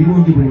asaanidde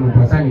ebirungi, buli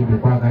muntu asaanidde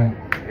okwagala.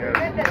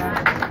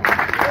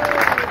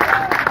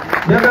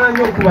 Njagala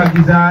nnyo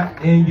okubagiza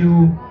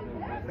enju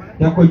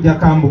ya Kojja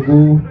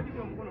Kambugu,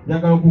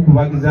 njagala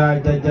okukubagiza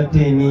jjajja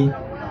Teeni,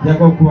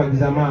 njagala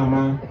okubagiza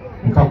maama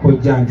nka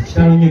Kojja nti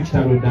kitalo nnyo,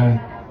 kitalo ddala.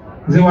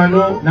 Nze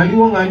wano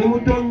naliwo nga ndi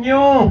muto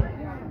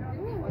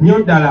nnyo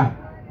ddala,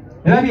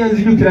 era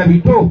byenzinjukira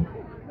bito,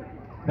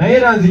 naye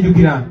era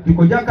nzinjukira nti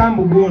Kojja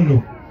Kambugu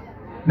ono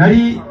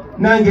nali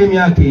nange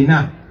emyaka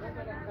 4,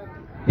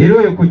 era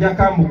oyo Kojja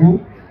Kambugu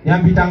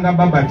yampitanga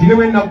Babati, ne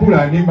bwe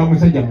nakula ne mba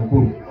musajja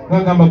mukulu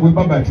ngamba gwe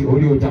Babati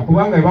oli otya,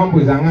 kubanga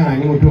bambuuzanga nga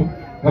ndi muto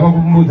nga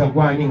bakumbuuza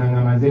gwani nga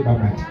ngamaze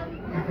Babati.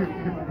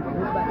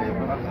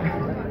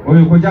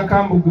 Oyo Kojja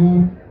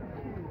Kambugu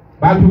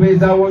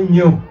batubeezaawo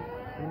nnyo,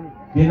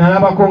 bye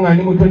nalabako nga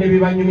ndi muto ne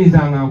bibanyumiza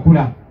nga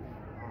nkula.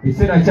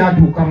 Ekiseera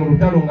kyatuuka mu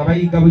lutalo nga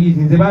bayiga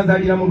buyizi, nze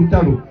banzaalira mu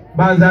lutalo,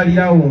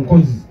 banzaalirawo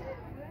nkozi.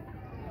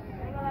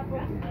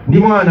 Ndi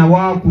mwana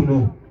wa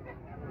kuno,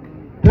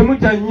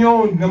 temutya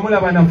nnyo nga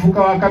mulaba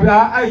nafuuka wakabi.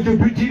 Ekyo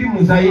tukiri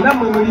musayi,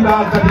 nammwe muli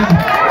bakabi.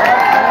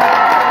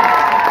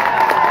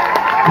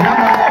 Era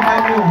mwagamba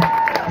nnyo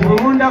nti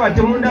bwe mundaba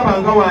temundaba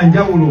nga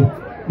wanjawulo,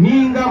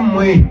 ninga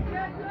mmwe.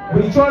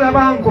 Buli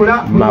kyolaba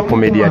nkola Map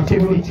Media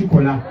TV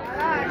kikola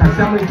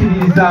kasita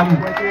mwikiririzaamu.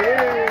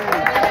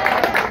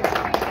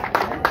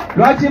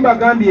 Lwaki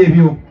mbagambye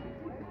ebyo?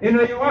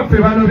 Eno ewaffe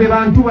bano be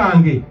bantu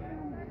bange.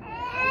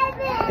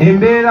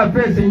 Embeera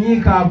fesi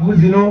nyiikaavu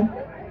zino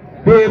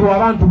beebo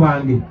abantu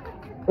bange.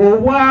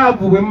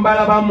 Obwavu bwe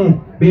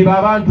mbalabamu beebo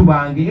abantu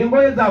bange.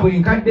 Engoye zaabwe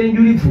enkadde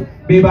enjulifu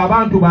beebo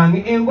abantu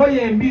bange.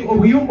 Engoye embi,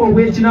 obuyumba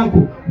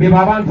obw'ekinaku beebo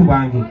abantu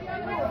bange.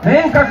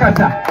 Naye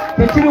nkakasa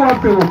tekiri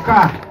waffe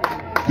wokka,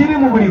 kiri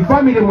mu buli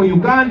family mu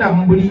Uganda,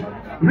 mu buli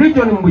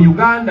region mu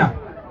Uganda.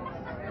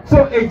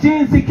 So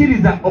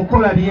ekinsikiriza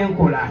okukola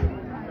byenkola.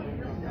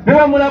 Ne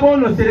bamulaba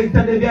ono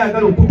selector de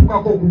byagala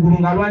okutukako okugulu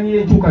nga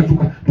alwanira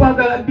enkyukakyuka,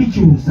 twagala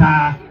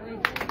bikyusa.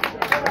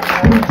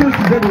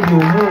 Tukyusize buli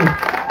omu.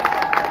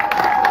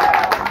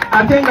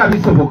 Ate nga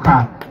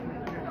bisoboka.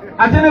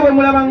 Ate ne bwe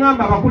mulaba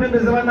ngamba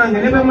abakulembeze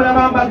bannange, ne bwe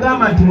mulaba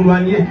mbagamba nti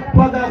mulwanire,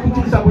 twagala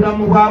kukyusa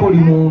bulamu bwa buli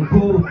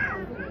muntu.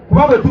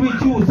 Kuba bwe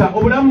tubikyusa,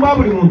 obulamu bwa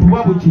buli muntu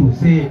bwa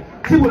bukyuse.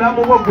 Si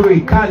bulamu bwo gwe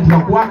wekka nti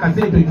bakuwa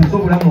akasente okyusa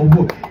obulamu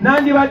obwo.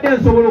 Nandibadde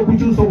nsobola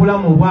okukyusa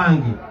obulamu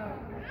obwange.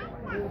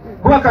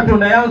 Kuba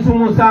Katonda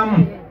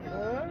yansumusaamu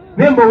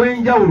nemba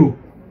ow'enjawulo,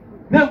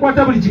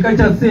 nenkwata buli kika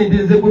kya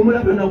ssente. Nze gwe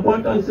mulaba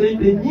nakwata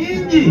ssente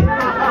nnyingi,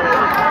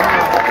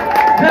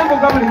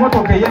 nembuga buli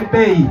motoka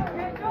ey'ebbeeyi,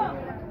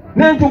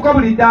 nentuuka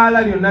buli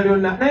ddaala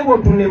lyonna, naye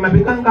bw'otunula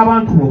emabega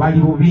ng'abantu bo bali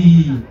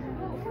bubi,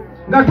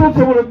 nga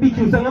tosobola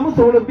obikyusa, nga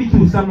musobola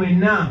obikyusa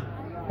mwenna.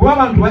 Kuba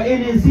abantu ba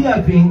NNC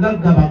yaffe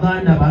engagga,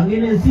 baganda bange,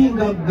 NNC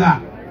ngagga,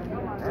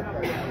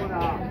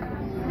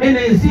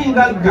 NNC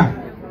ngagga.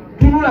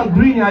 Tunula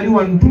green ali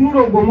wano,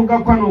 tunula ogwo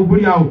omugakwano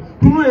oguli awo,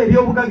 tunula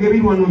ebyobugagga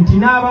ebiri wano nti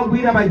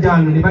n'abagwira bajja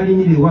wano ne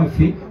balinyira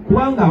ewaffe,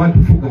 kubanga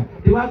abatufuga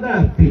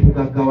tebaagala ffe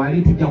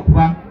tugaggawale,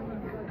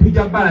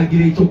 tujja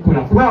balagira ekyokukola.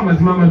 Kuba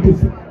amazima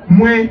amatuufu,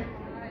 mmwe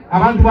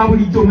abantu ba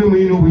bulijjo mmwe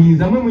mulina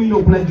obuyinza, mmwe mulina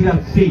okulagira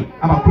ffe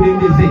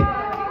abakulembeze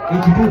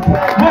ekituufu,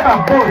 mmwe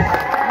babosi.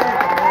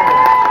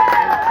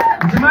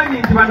 Nkimanyi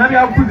nti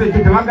bannabyabufuzi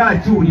ekyo tebaagala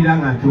kiwulira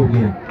nga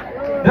nkyogera.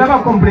 Era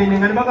bakomplaine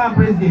nga ne bagamba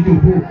pulezidenti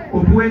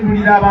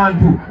otuwendulira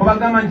abantu,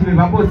 obagamba nti be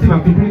babosi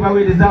baffe tuli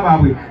baweereza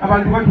baabwe,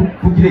 abantu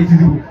batufugira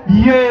ekizibu.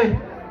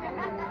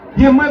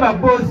 Ye mmwe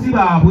babosi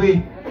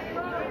baabwe.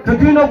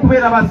 Tetulina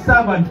okubeera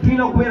basaavanti,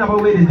 tulina okubeera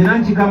baweereze. Era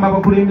nkigamba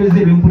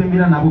abakulembeze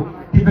benkulembera nabo,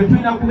 ffe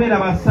tulina kubeera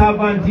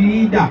basaavanti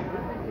liida.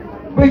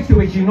 Bwekityo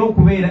bwe kirina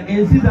okubeera.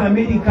 Ensi za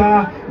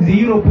Amerika, zi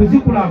Europe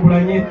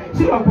zikulaakulanye,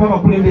 si lwakuba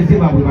abakulembeze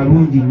baabwe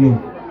balungi nnyo,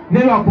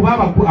 ne lwakuba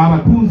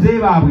abatuuze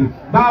baabwe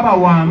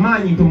babawa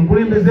amaanyi nti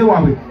omukulembeze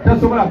waabwe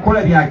tasobola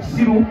kukola bya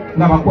kisiru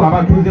nga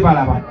abatuuze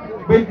balaba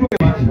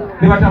betweki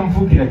ne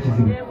batamufuukira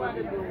kizibu.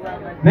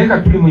 Naye ka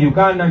tuli mu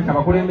Uganda nti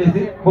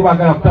abakulembeze bo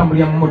baagala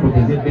kutambulira mu mmotoka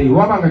ez'ebbeeyi.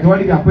 Wabanga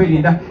tewali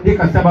byakwerinda, ye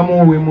kasita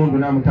bamuwa ow'emmundu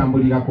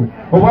n'amutambulirako.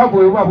 Obwavu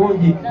bwe buba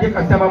bungi, ye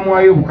kasita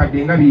bamuwayo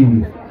obukadde nga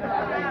bimbi.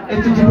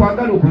 Ekyo kye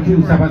twagala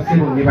okukyusa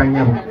bassebo ne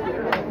bannyabo.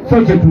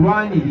 So kye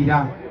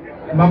tulwanirira.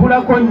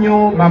 Mbabulako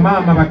nnyo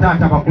bamaama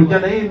bataata bakujja,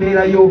 naye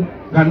embeerayo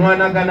nga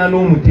nwanagana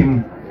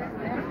n'omutemu.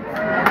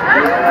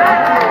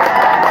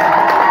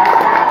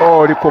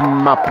 Oli ku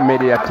Map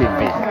Media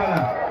TV.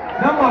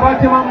 Nammwe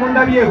abatema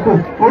mundabyeko,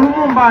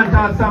 olumu mba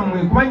ntaasa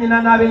mmwe, kuba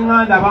nnyina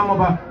n'ab'eŋŋanda abamu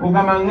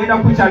ogamba ngenda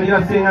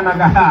kukyalira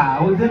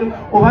sseŋŋanaga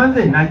oba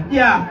nze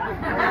najja.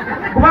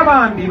 Kuba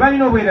bambi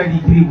balina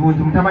obweraliikirivu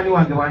nti mutabani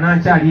wange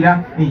bw'anankyalira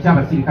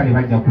eky'abasirikale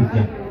bajja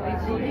kujja.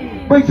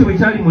 Bwekyo bwe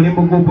kyali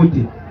mulembe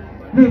gw'obote,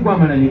 naye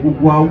gwamala ne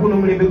guggwawo. Guno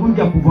omulembe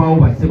gujja kuvaawo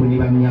bassebo ne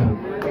bannyabo.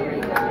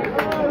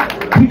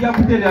 Tujja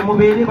kuterera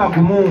mubeere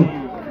bagumu.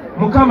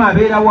 Mukama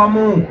abeera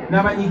wamu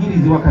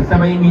n'abanyigirizibwa kasita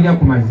bayimirira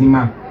ku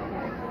mazima.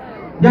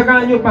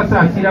 Njagala nnyo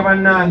okubasaasira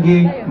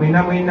bannange,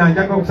 mwena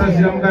njagala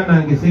okusaasira muganda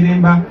wange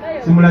Seremba,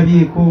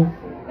 simulabyeko.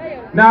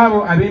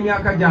 n'abo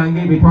ab'emyaka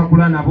gyange be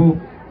twakula nabo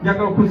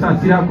njagala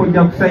okusaasira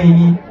Kojja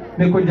Kusayini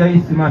ne Kojja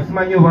Isima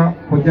simanyi oba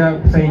Kojja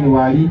Kusayini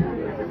waali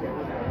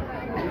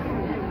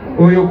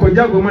oyo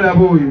Kojja gwe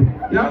mulaba oyo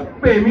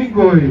yakuba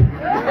emiggo oyo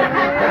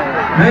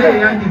naye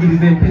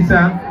yanjigiriza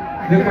empisa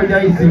ne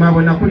Kojja Isima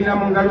bo nakulira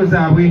mu ngalo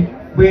zaabwe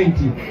bwe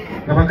nti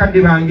nga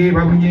bakadde bange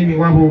babunye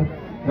emiwabo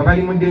nga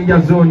bali mu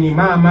Danger Zone,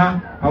 maama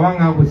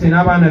awanganguse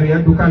n'abaana be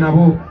yadduka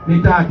nabo ne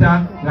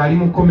taata ng'ali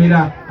mu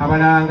kkomera,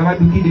 abalala nga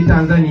baddukidde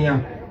Tanzania.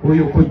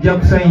 Oyo Kojja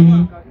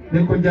Kusayini ne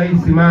Kojja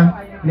Isima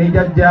ne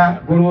jjajja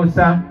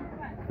Goloosa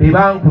be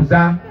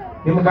bankuza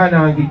ne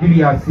muganda wange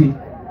Julius,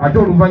 ate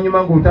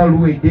oluvannyuma ng'olutalo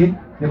luwedde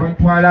ne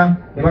batwala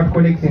ne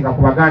batukonekitinga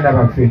ku baganda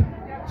baffe.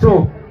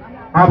 So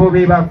abo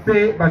be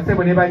baffe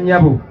bassebo ne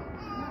bannyabo,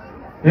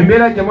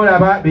 embeera gye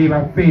mulaba be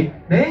baffe,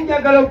 naye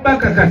njagala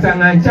obbakakasa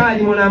nga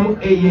nkyali mulamu,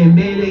 eyo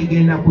embeera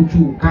egenda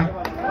kukyuka.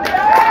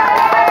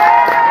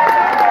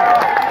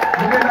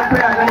 Mugenda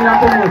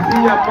kweyagalirako mu nsi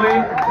yammwe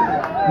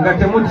nga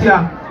temutya,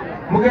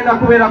 mugenda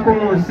kubeerako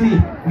mu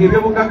nsi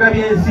ng'ebyobugagga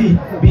by'ensi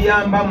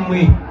biyamba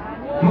mmwe,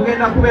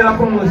 mugenda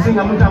kubeerako mu nsi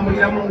nga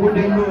mutambulira mu nguudo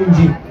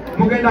ennungi,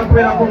 mugenda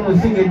kubeerako mu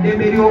nsi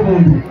ng'eddembe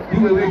ly'obuntu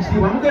liweebwa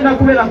ekitiibwa, mugenda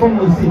kubeerako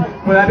mu nsi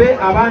mulabe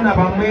abaana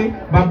bammwe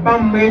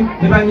babbammwe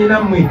ne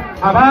bannyinammwe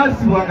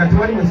abaasibwa nga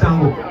tewali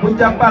musango,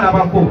 mujja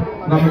balabako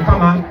nga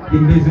Mukama ye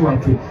mbezi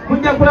waffe,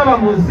 mujja kulaba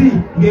mu nsi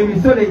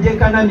ng'emisolo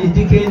egy'ekanani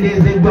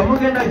gikendeezeddwa,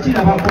 mugenda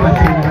kirabako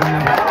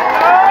bakyeribana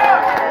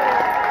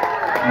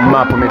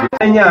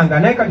enyanga.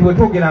 Naye kati bwe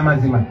twogera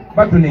amazima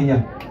batunenya.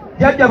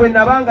 Jjajja bwe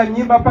nabanga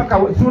nnyimba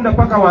sunda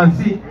paka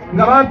wansi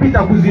nga bampita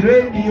ku zi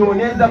rediyo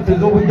n'ezaffe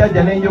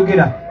ez'obujjajja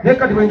n'enjogera, naye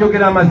kati bwe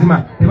njogera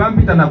amazima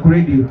tebampita na ku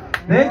rediyo.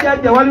 Naye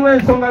jjajja waliwo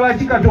ensonga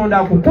lwaki Katonda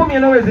akukumye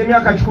n'oweza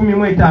emyaka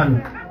 15,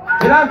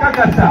 era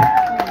nkakasa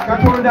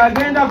Katonda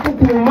agenda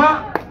kukuuma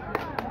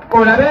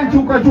olabe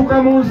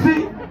enkyukakyuka mu nsi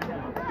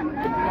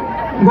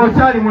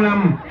ng'okyali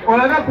mulamu,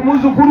 olabe ku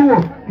muzzukulu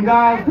wo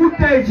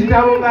ng'akutte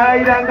ekitabo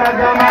ng'alayira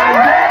ng'agamba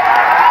nti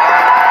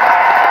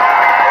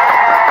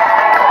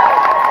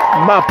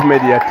MAP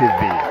Media TV.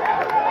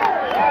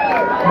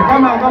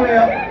 Mukama nga bwe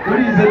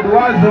yawuliza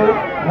eddwazo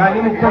ng'ali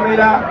mu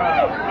kkomera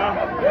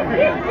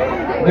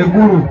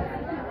eggulu,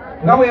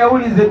 nga bwe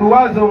yawuliza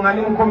eddwazo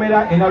ng'ali mu kkomera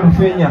e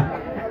Nalufeenya,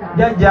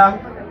 jjajja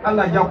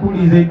Allah ajja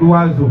kuwuliza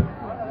eddwazo.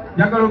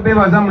 Njagala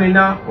obbeebaza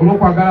mwena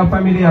olw'okwagala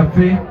famire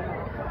yaffe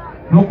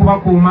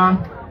n'okubakuuma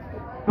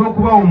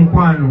n'okubawa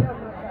omukwano.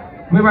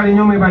 Mwebale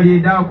nnyo, mwebale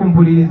ddala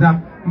kumpuliriza.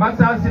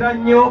 Mbasaasira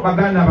nnyo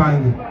baganda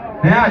bange,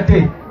 naye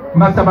ate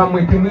mbasaba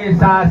mmwe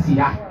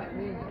temwesaasira,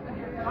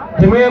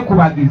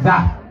 temwekubagiza.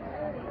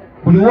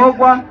 Buli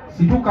wogwa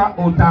situka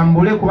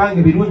otambule, kubanga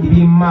ebirungi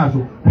biri mu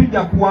maaso.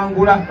 Tujja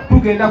kuwangula,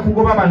 tugenda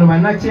kugoba bano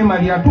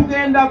bannakyemalira,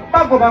 tugenda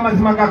bagoba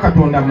amazima ga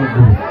Katonda mu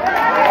ggulu.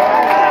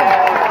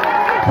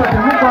 So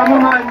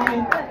temugwamu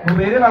maanyi,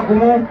 mubeere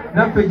bagumu,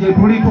 naffe gye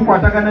tuli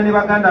tukwatagana ne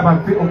baganda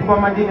baffe okuva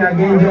amadiini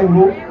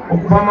ag'enjawulo,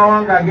 okuva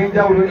amawanga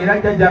ag'enjawulo, era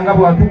jjajja nga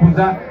bwe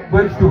watukuza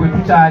bwe tutyo bwe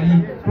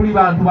tukyali. Tuli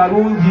bantu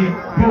balungi,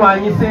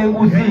 tulwanyisa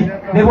enguzi,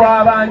 ne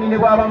bw'abaani ne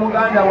bw'aba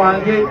muganda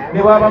wange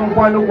ne bw'aba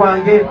mukwano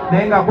gwange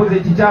naye ng'akoze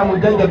ekikyamu,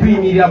 jjajja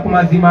tuyimirira ku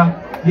mazima.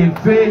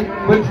 Yeffe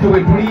bwe tutyo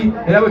bwe tuli,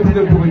 era bwe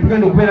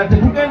tugenda okubeera,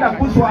 tetugenda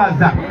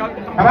kuswaza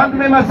abantu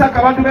b'e Masaka,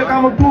 abantu b'e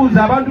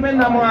Kamutuuza, abantu b'e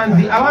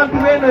Namwanzi, abantu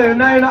b'eno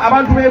yonna,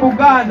 abantu b'e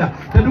Buganda,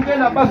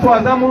 tetugenda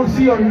baswaza mu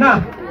nsi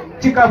yonna.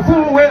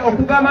 Kikafuuwe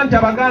okugamba nti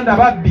abaganda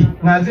babbi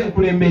nga nze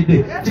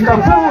nkulembedde,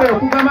 kikafuuwe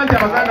okugamba nti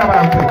abaganda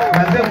baffe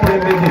nga nze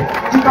nkulembedde,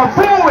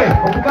 kikafuuwe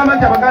okugamba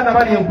nti abaganda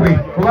bali enkwe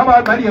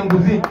oba bali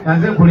enguzi nga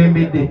nze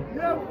nkulembedde.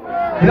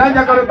 Era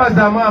njagala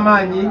obbazaamu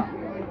amaanyi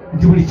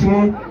nti buli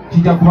kimu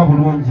kijja kuba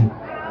bulungi.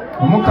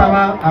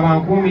 Omukama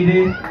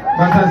abankuumire,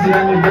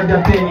 basaasira nnyo jjajja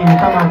Peni,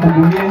 Mukama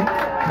akugumye,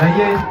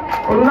 naye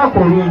olunaku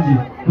olungi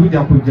lujja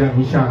kujja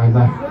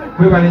inshallah.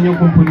 Mwebale nnyo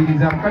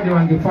okumpuliriza. Mukadde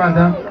wange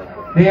Father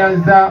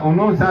neyanza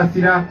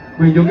ononsaasira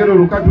bwe njogera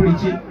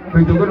Olukatuliki,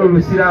 bwe njogera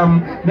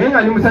Olusiraamu, naye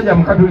nga ndi musajja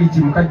Mukatuliki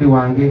mukadde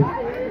wange,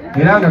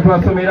 era nga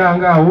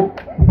twasomeranga awo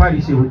ku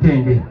Parish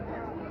Butende,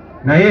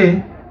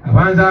 naye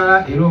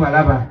abanzaala era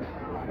obalaba,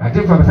 ate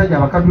ffe abasajja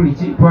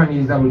Abakatuliki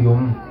twaniriza buli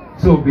omu.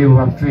 So bebo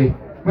baffe,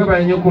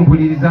 mwebale nnyo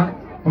okumpuliriza.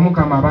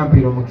 Omukama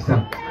abampeera omukisa.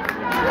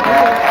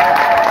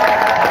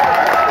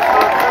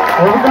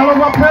 Olugalo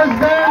lwa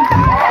President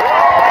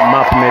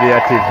MAP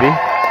Media TV.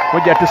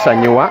 Mujja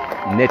tusanyuwa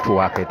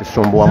network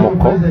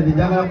etusumbuwamukko.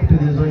 Njagala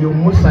kutegeeza oyo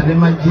Musa ne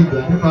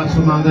Majiga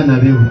twasomanga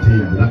nab'e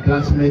Butende, la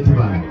classmate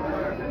bange.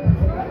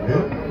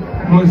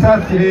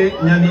 Munsasire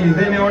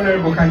nyanirize ne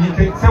Honorable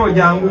Kanyike, sebo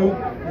jangu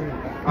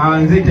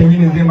nze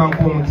tenyini nze mba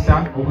nkuwa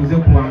omukisa obuze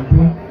ku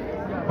bantu.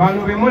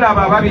 Bano be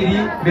mulaba ababiri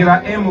be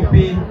ba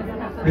MP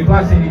be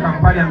twasindika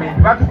mu Parliament,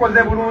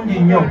 batukoze bulungi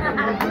nnyo,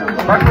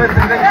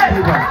 batuweseza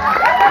ekitiibwa.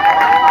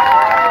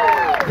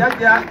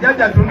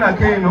 Jjajja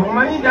tunako eno,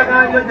 omanyi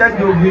njagala nnyo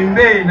jjajja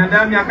ovimbe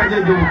naddala myaka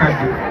jjajja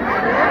obukadde.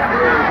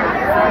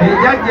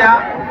 Jjajja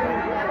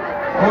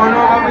ono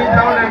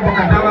bamuyita Honorable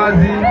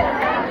Katabaazi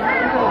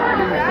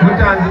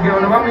Mutanzige,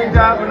 ono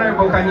bamuyita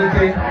Honorable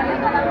Kanyike,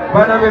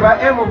 bano be ba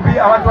MB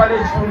abatwala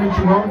ekitundu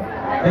kino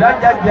era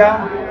jjajja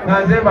nga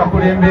nze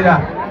bakulembera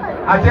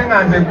ate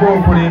nga nze gwe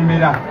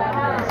okulembera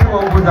siwe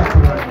obuza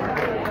kulala.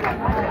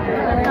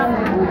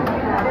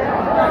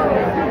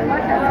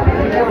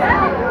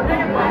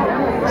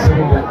 So,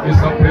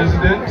 Mr.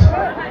 President,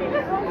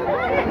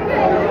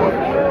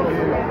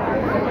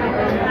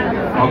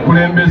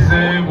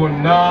 akulembeze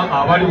bonna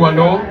abali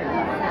wano,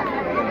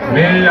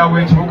 meeya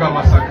w'ekibuga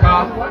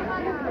Masaka,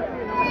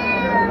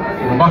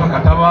 omubaka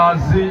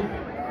Katabazi,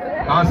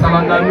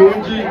 kansala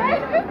Nanungi,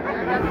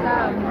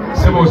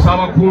 Ssebo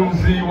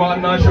Ssaabakunzi wa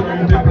National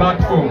Unity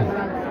Platform,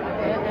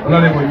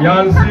 Honorable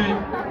Nyanzi,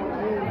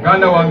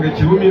 muganda wange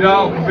Kirumira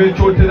okuva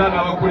ekyotera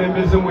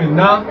n'abakulembeze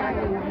mwenna,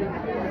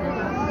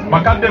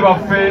 bakadde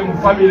baffe mu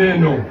famire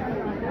eno,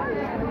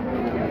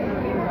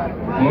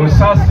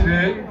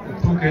 munsaasire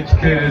okutuuka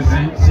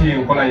ekikeerezi si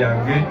yenkola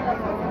yange,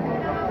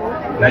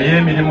 naye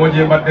emirimu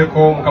gye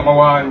mbaddeko mukama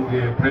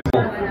wange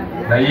President,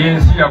 naye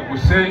ensi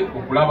yagguse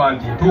okulaba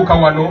nti ntuuka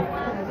wano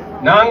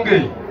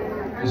nange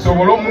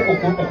nsobole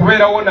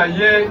okubeerawo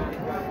naye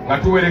nga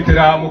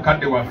tuwerekera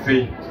mukadde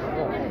waffe.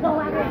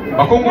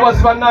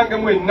 Bakungubazi bannange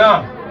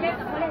mwenna,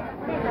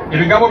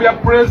 ebigambo bya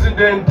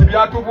Pulezidenti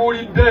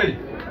byatubuulidde,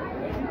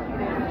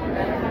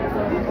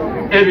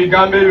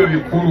 ebigambo ebyo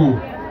bikulu.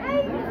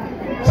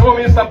 So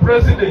Mr.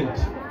 President,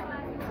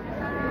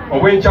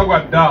 obwenkya bwa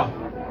dda,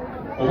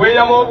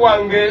 obweyamo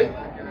bwange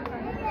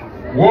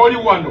w'oli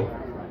wano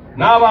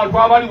n'abantu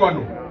abali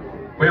wano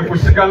kwe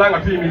kusigala nga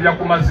tuyimirira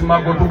ku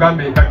mazima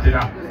g'otugamba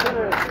entakera.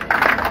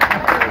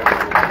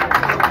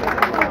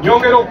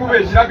 Nyongera okuba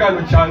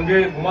ekiragano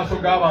kyange mu maaso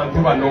g'abantu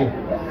bano,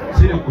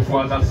 siri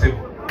kuswaza ssebo.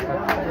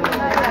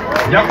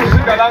 Nja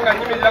kusigala nga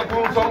nyimirira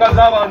ku nsonga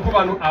z'abantu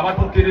bano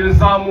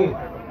abatukkiririzaamu.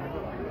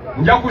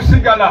 Nja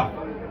kusigala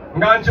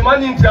nga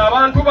nkimanyi nti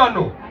abantu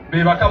bano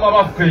be bakama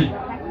baffe.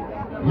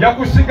 Nja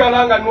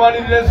kusigala nga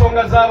nwanirira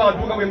ensonga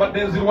z'abantu nga bwe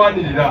mbadde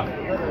nzirwanirira.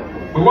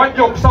 Bwe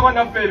wajja okusaba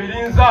naffe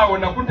ebirinzaawo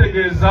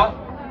nakutegeeza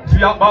nti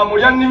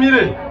bamulya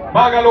nnimire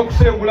baagala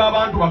okusengula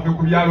abantu baffe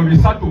ku byalo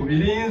bisatu,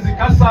 Birinzi,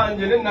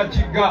 Kasanje ne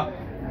Nakigga.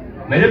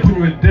 Naye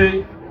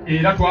tunywedde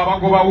era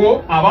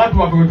twabagobawo abantu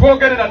baffe bwe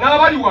twogerera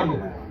n'abali wano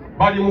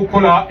bali mu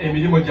kukola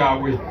emirimu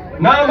gyabwe.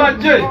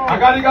 N'amagye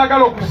agali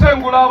gaagala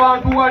okusengula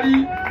abantu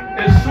wali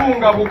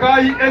Essunga,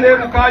 Bukaayi A ne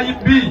Bukaayi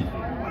B,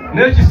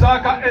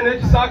 n'Ekisaaka A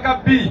n'Ekisaaka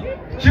B,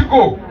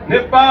 Kigo ne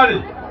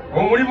Bbaale.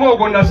 Omulimu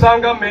ogwo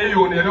nasanga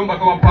meeyo ne yali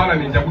omubaka wa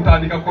Paalamenti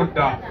yagutandikako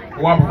dda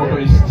owa Bukoto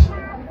East.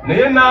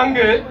 Naye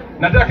nange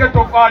nateekako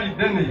ettofaali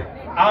ddene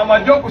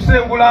amagye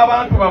okusengula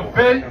abantu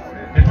baffe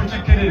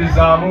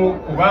tetukikkiririzaamu,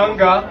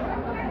 kubanga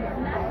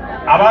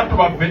abantu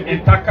baffe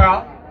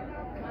ettaka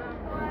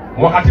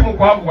wakati mu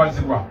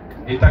kwavuwazibwa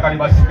ettaka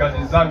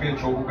libasigazizza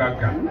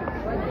ng'ekyobugagga.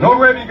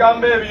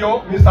 N'olw'ebigambo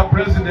ebyo, Mr.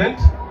 President,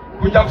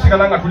 tujja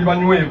kusigala nga tuli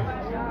banywevu,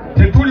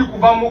 tetuli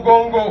kuva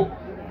mugongo,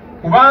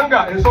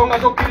 kubanga ensonga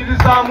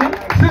z'okkiririzaamu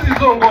si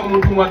zizo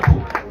ng'omuntu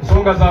mwattu,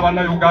 ensonga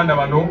z'Abannayuganda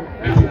bano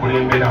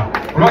betukulembera.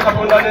 Olwa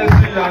Katonda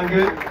n'ensi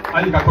yange,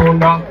 ayi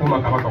Katonda kuuma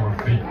Kabaka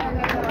waffe.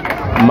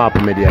 Map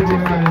Media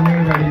TV.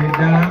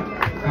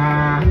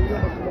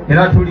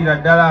 Era tulira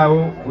ddala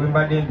awo we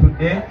mbadde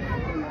ntudde.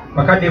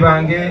 Bakadde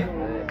bange,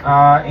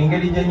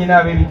 engeri gye nnyina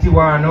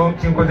ab'ebitiibwa wano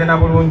kinkoze na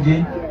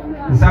bulungi,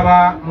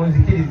 nsaba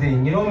munzikirize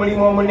nnyina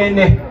omulimu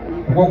omunene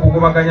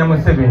ogw'okugobaganya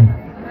Museveni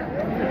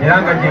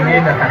era nga gye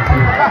ngenda kati.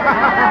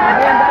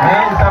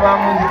 Naye nsaba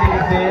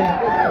munzikirize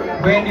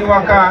bwe ndi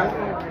waka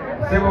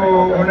Ssebo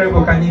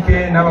Honorable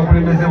Kanyike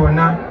n'abakulembeze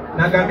bonna,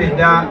 nagambye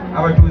dda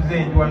abatuuze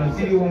nti wano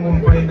siriwo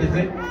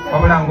ng'omukulembeze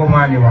wabula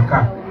ng'omwami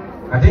ewaka.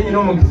 Ate nnyina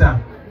omukisa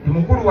ti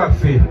mukulu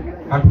waffe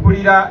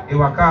atukulira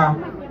ewaka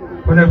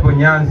Honorable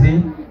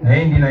Nyanzi,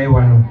 naye ndi naye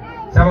wano.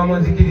 Nsaba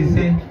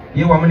munzikirize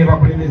ye wamu ne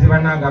bakulembeze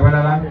bannange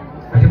abalala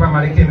ate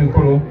bamaleko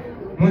emikolo.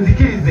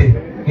 Munzikirize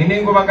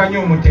ngende ngobaganya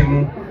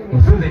omutemu,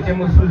 musuuze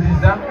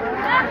kyemusuuziza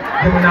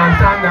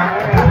kyemunansanga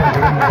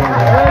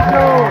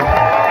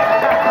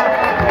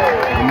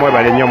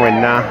mwebale nnyo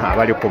mwenna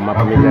abali ku Map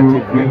Media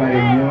TV.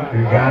 Mwebale nnyo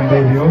ebigambo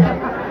ebyo.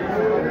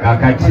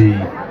 Kakati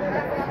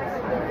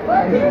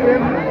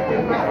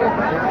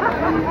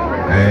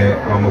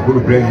omukulu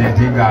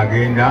Pulezidenti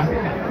ng'agenda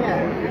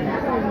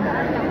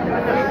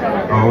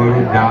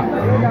oludda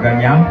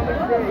oluganya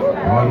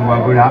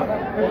olwabula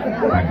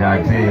kati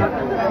ate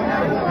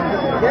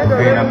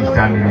tugenda mu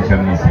kitambiro kya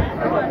mmisa.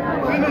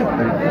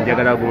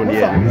 Njagala gundi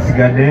eno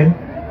ebisigadde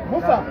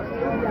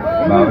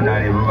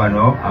baabonaleebo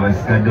bano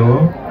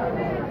abasigaddewo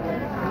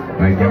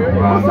bajja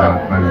kubanga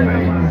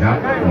babimaliriza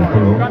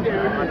omukulu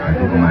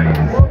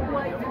atukumaliriza.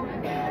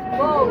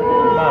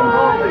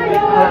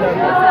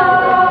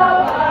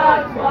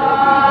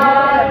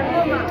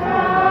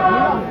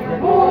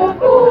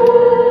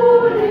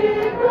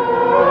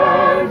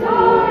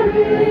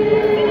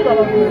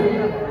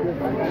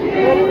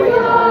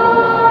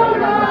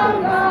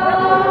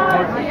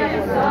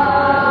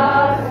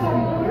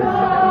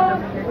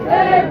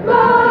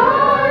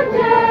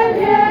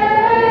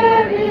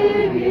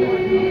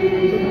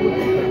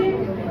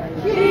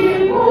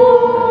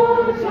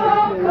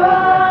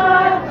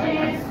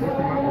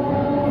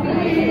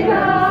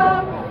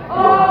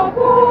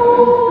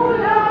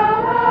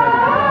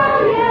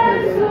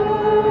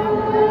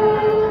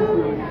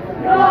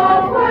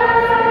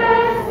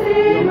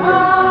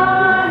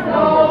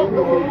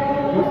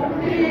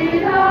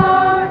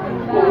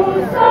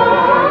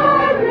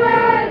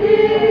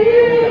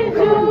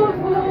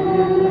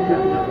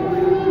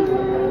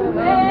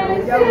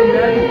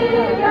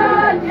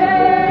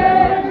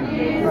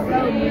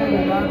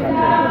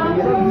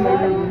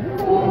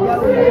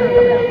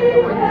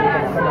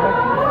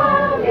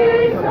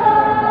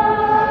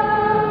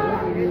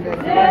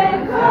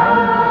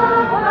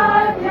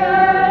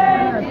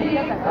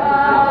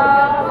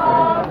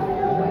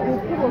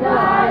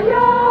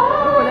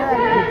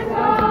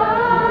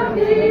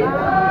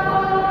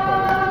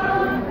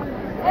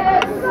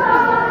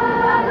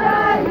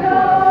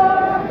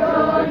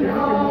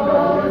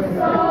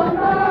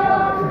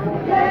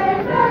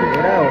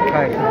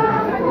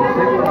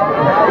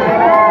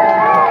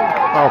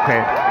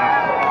 Okay.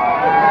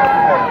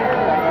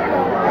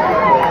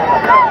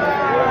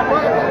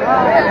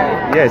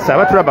 Yes,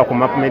 abatulaba ku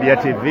Map Media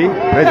TV,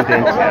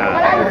 President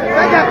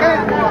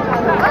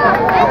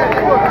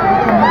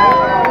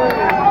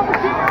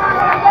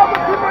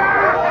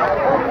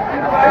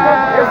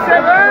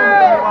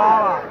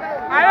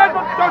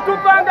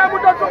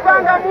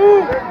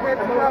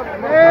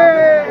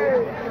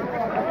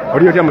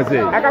Oli otya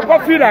muzee?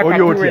 Akakofira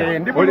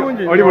akatuwe.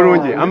 Oli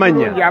bulungi.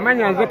 Amanya.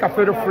 Amanya nze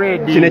Kafero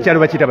Fred. Kine kyalo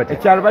bakita bate?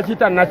 Ekyalo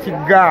bakita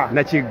Nakigga.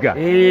 Nakigga.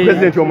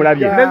 President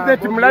omulabye.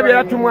 President mulabye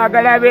era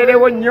tumwagala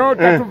abeerewo nnyo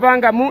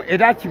tatuvangamu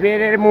era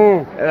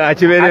akibeeremu.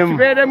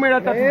 Akibeeremu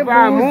era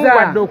tatuvaamu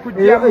wadde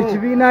okujjamu.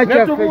 Ekibiina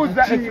kyaffe.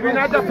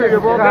 Ekibiina kyaffe bye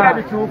boogera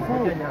bituufu.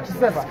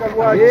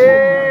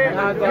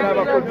 Naagala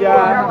bakojja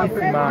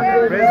isima.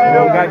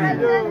 Ongabi.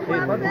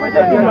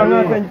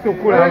 Tumanga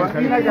nkitukula.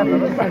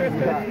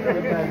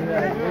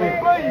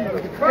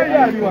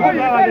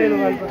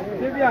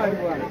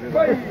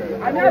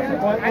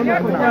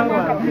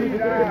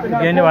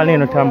 Gende wano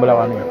eno tambula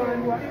wano.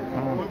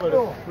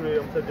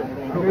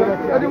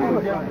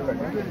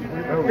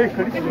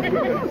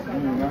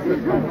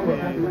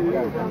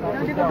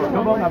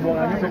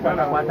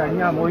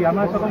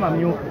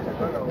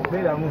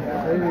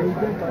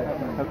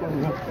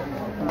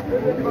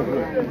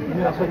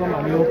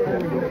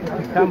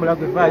 Tambula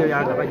kwevayo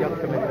yanga bajja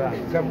kutemerera.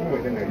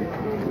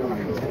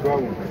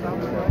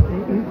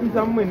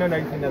 Nzamu ena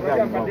naizina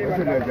zake.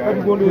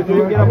 Kabigondo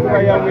tugera kuba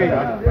yawe.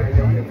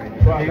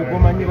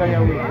 Egomanyira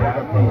yawe.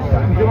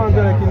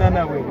 Njobanza na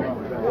kinana we.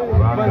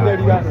 Banza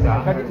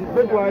libasa kati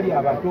betu ali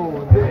abato.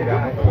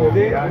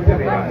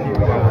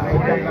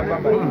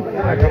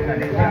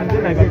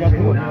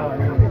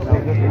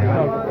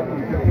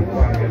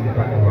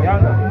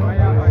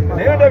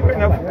 Nayo ndio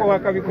nafuko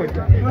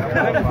wakabikoja.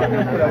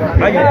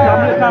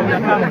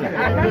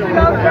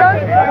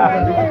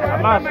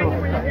 Amaso.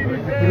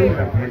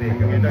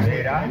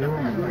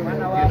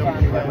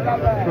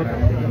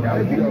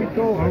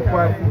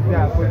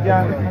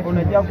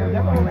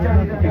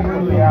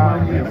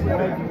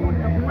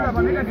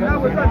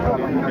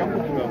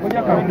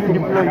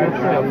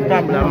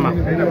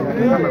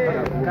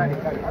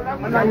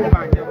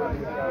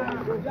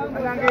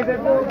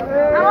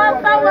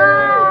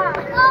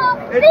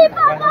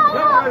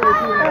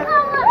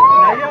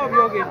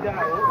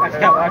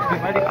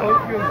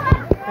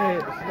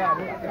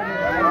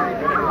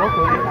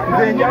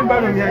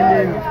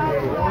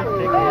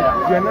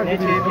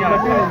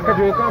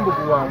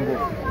 Kambugu wangu.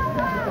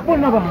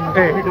 Bona bana.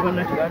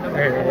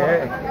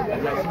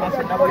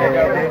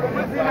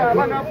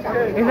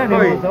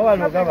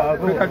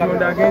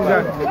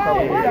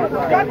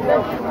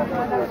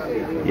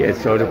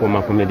 Yes, oli ku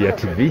Map Media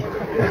TV.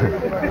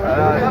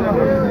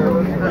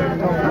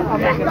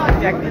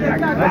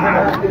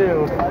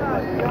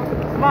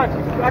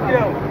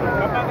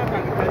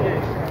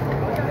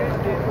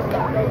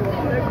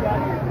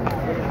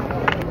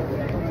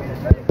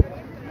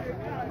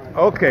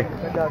 Okay.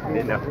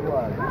 Enough.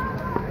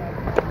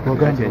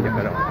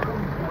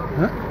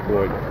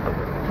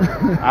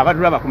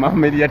 Abatulaba ku Map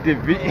Media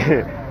TV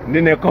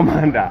nine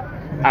komanda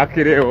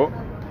Akireo.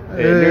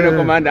 Nine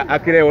komanda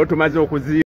Akireo tumaze okuzi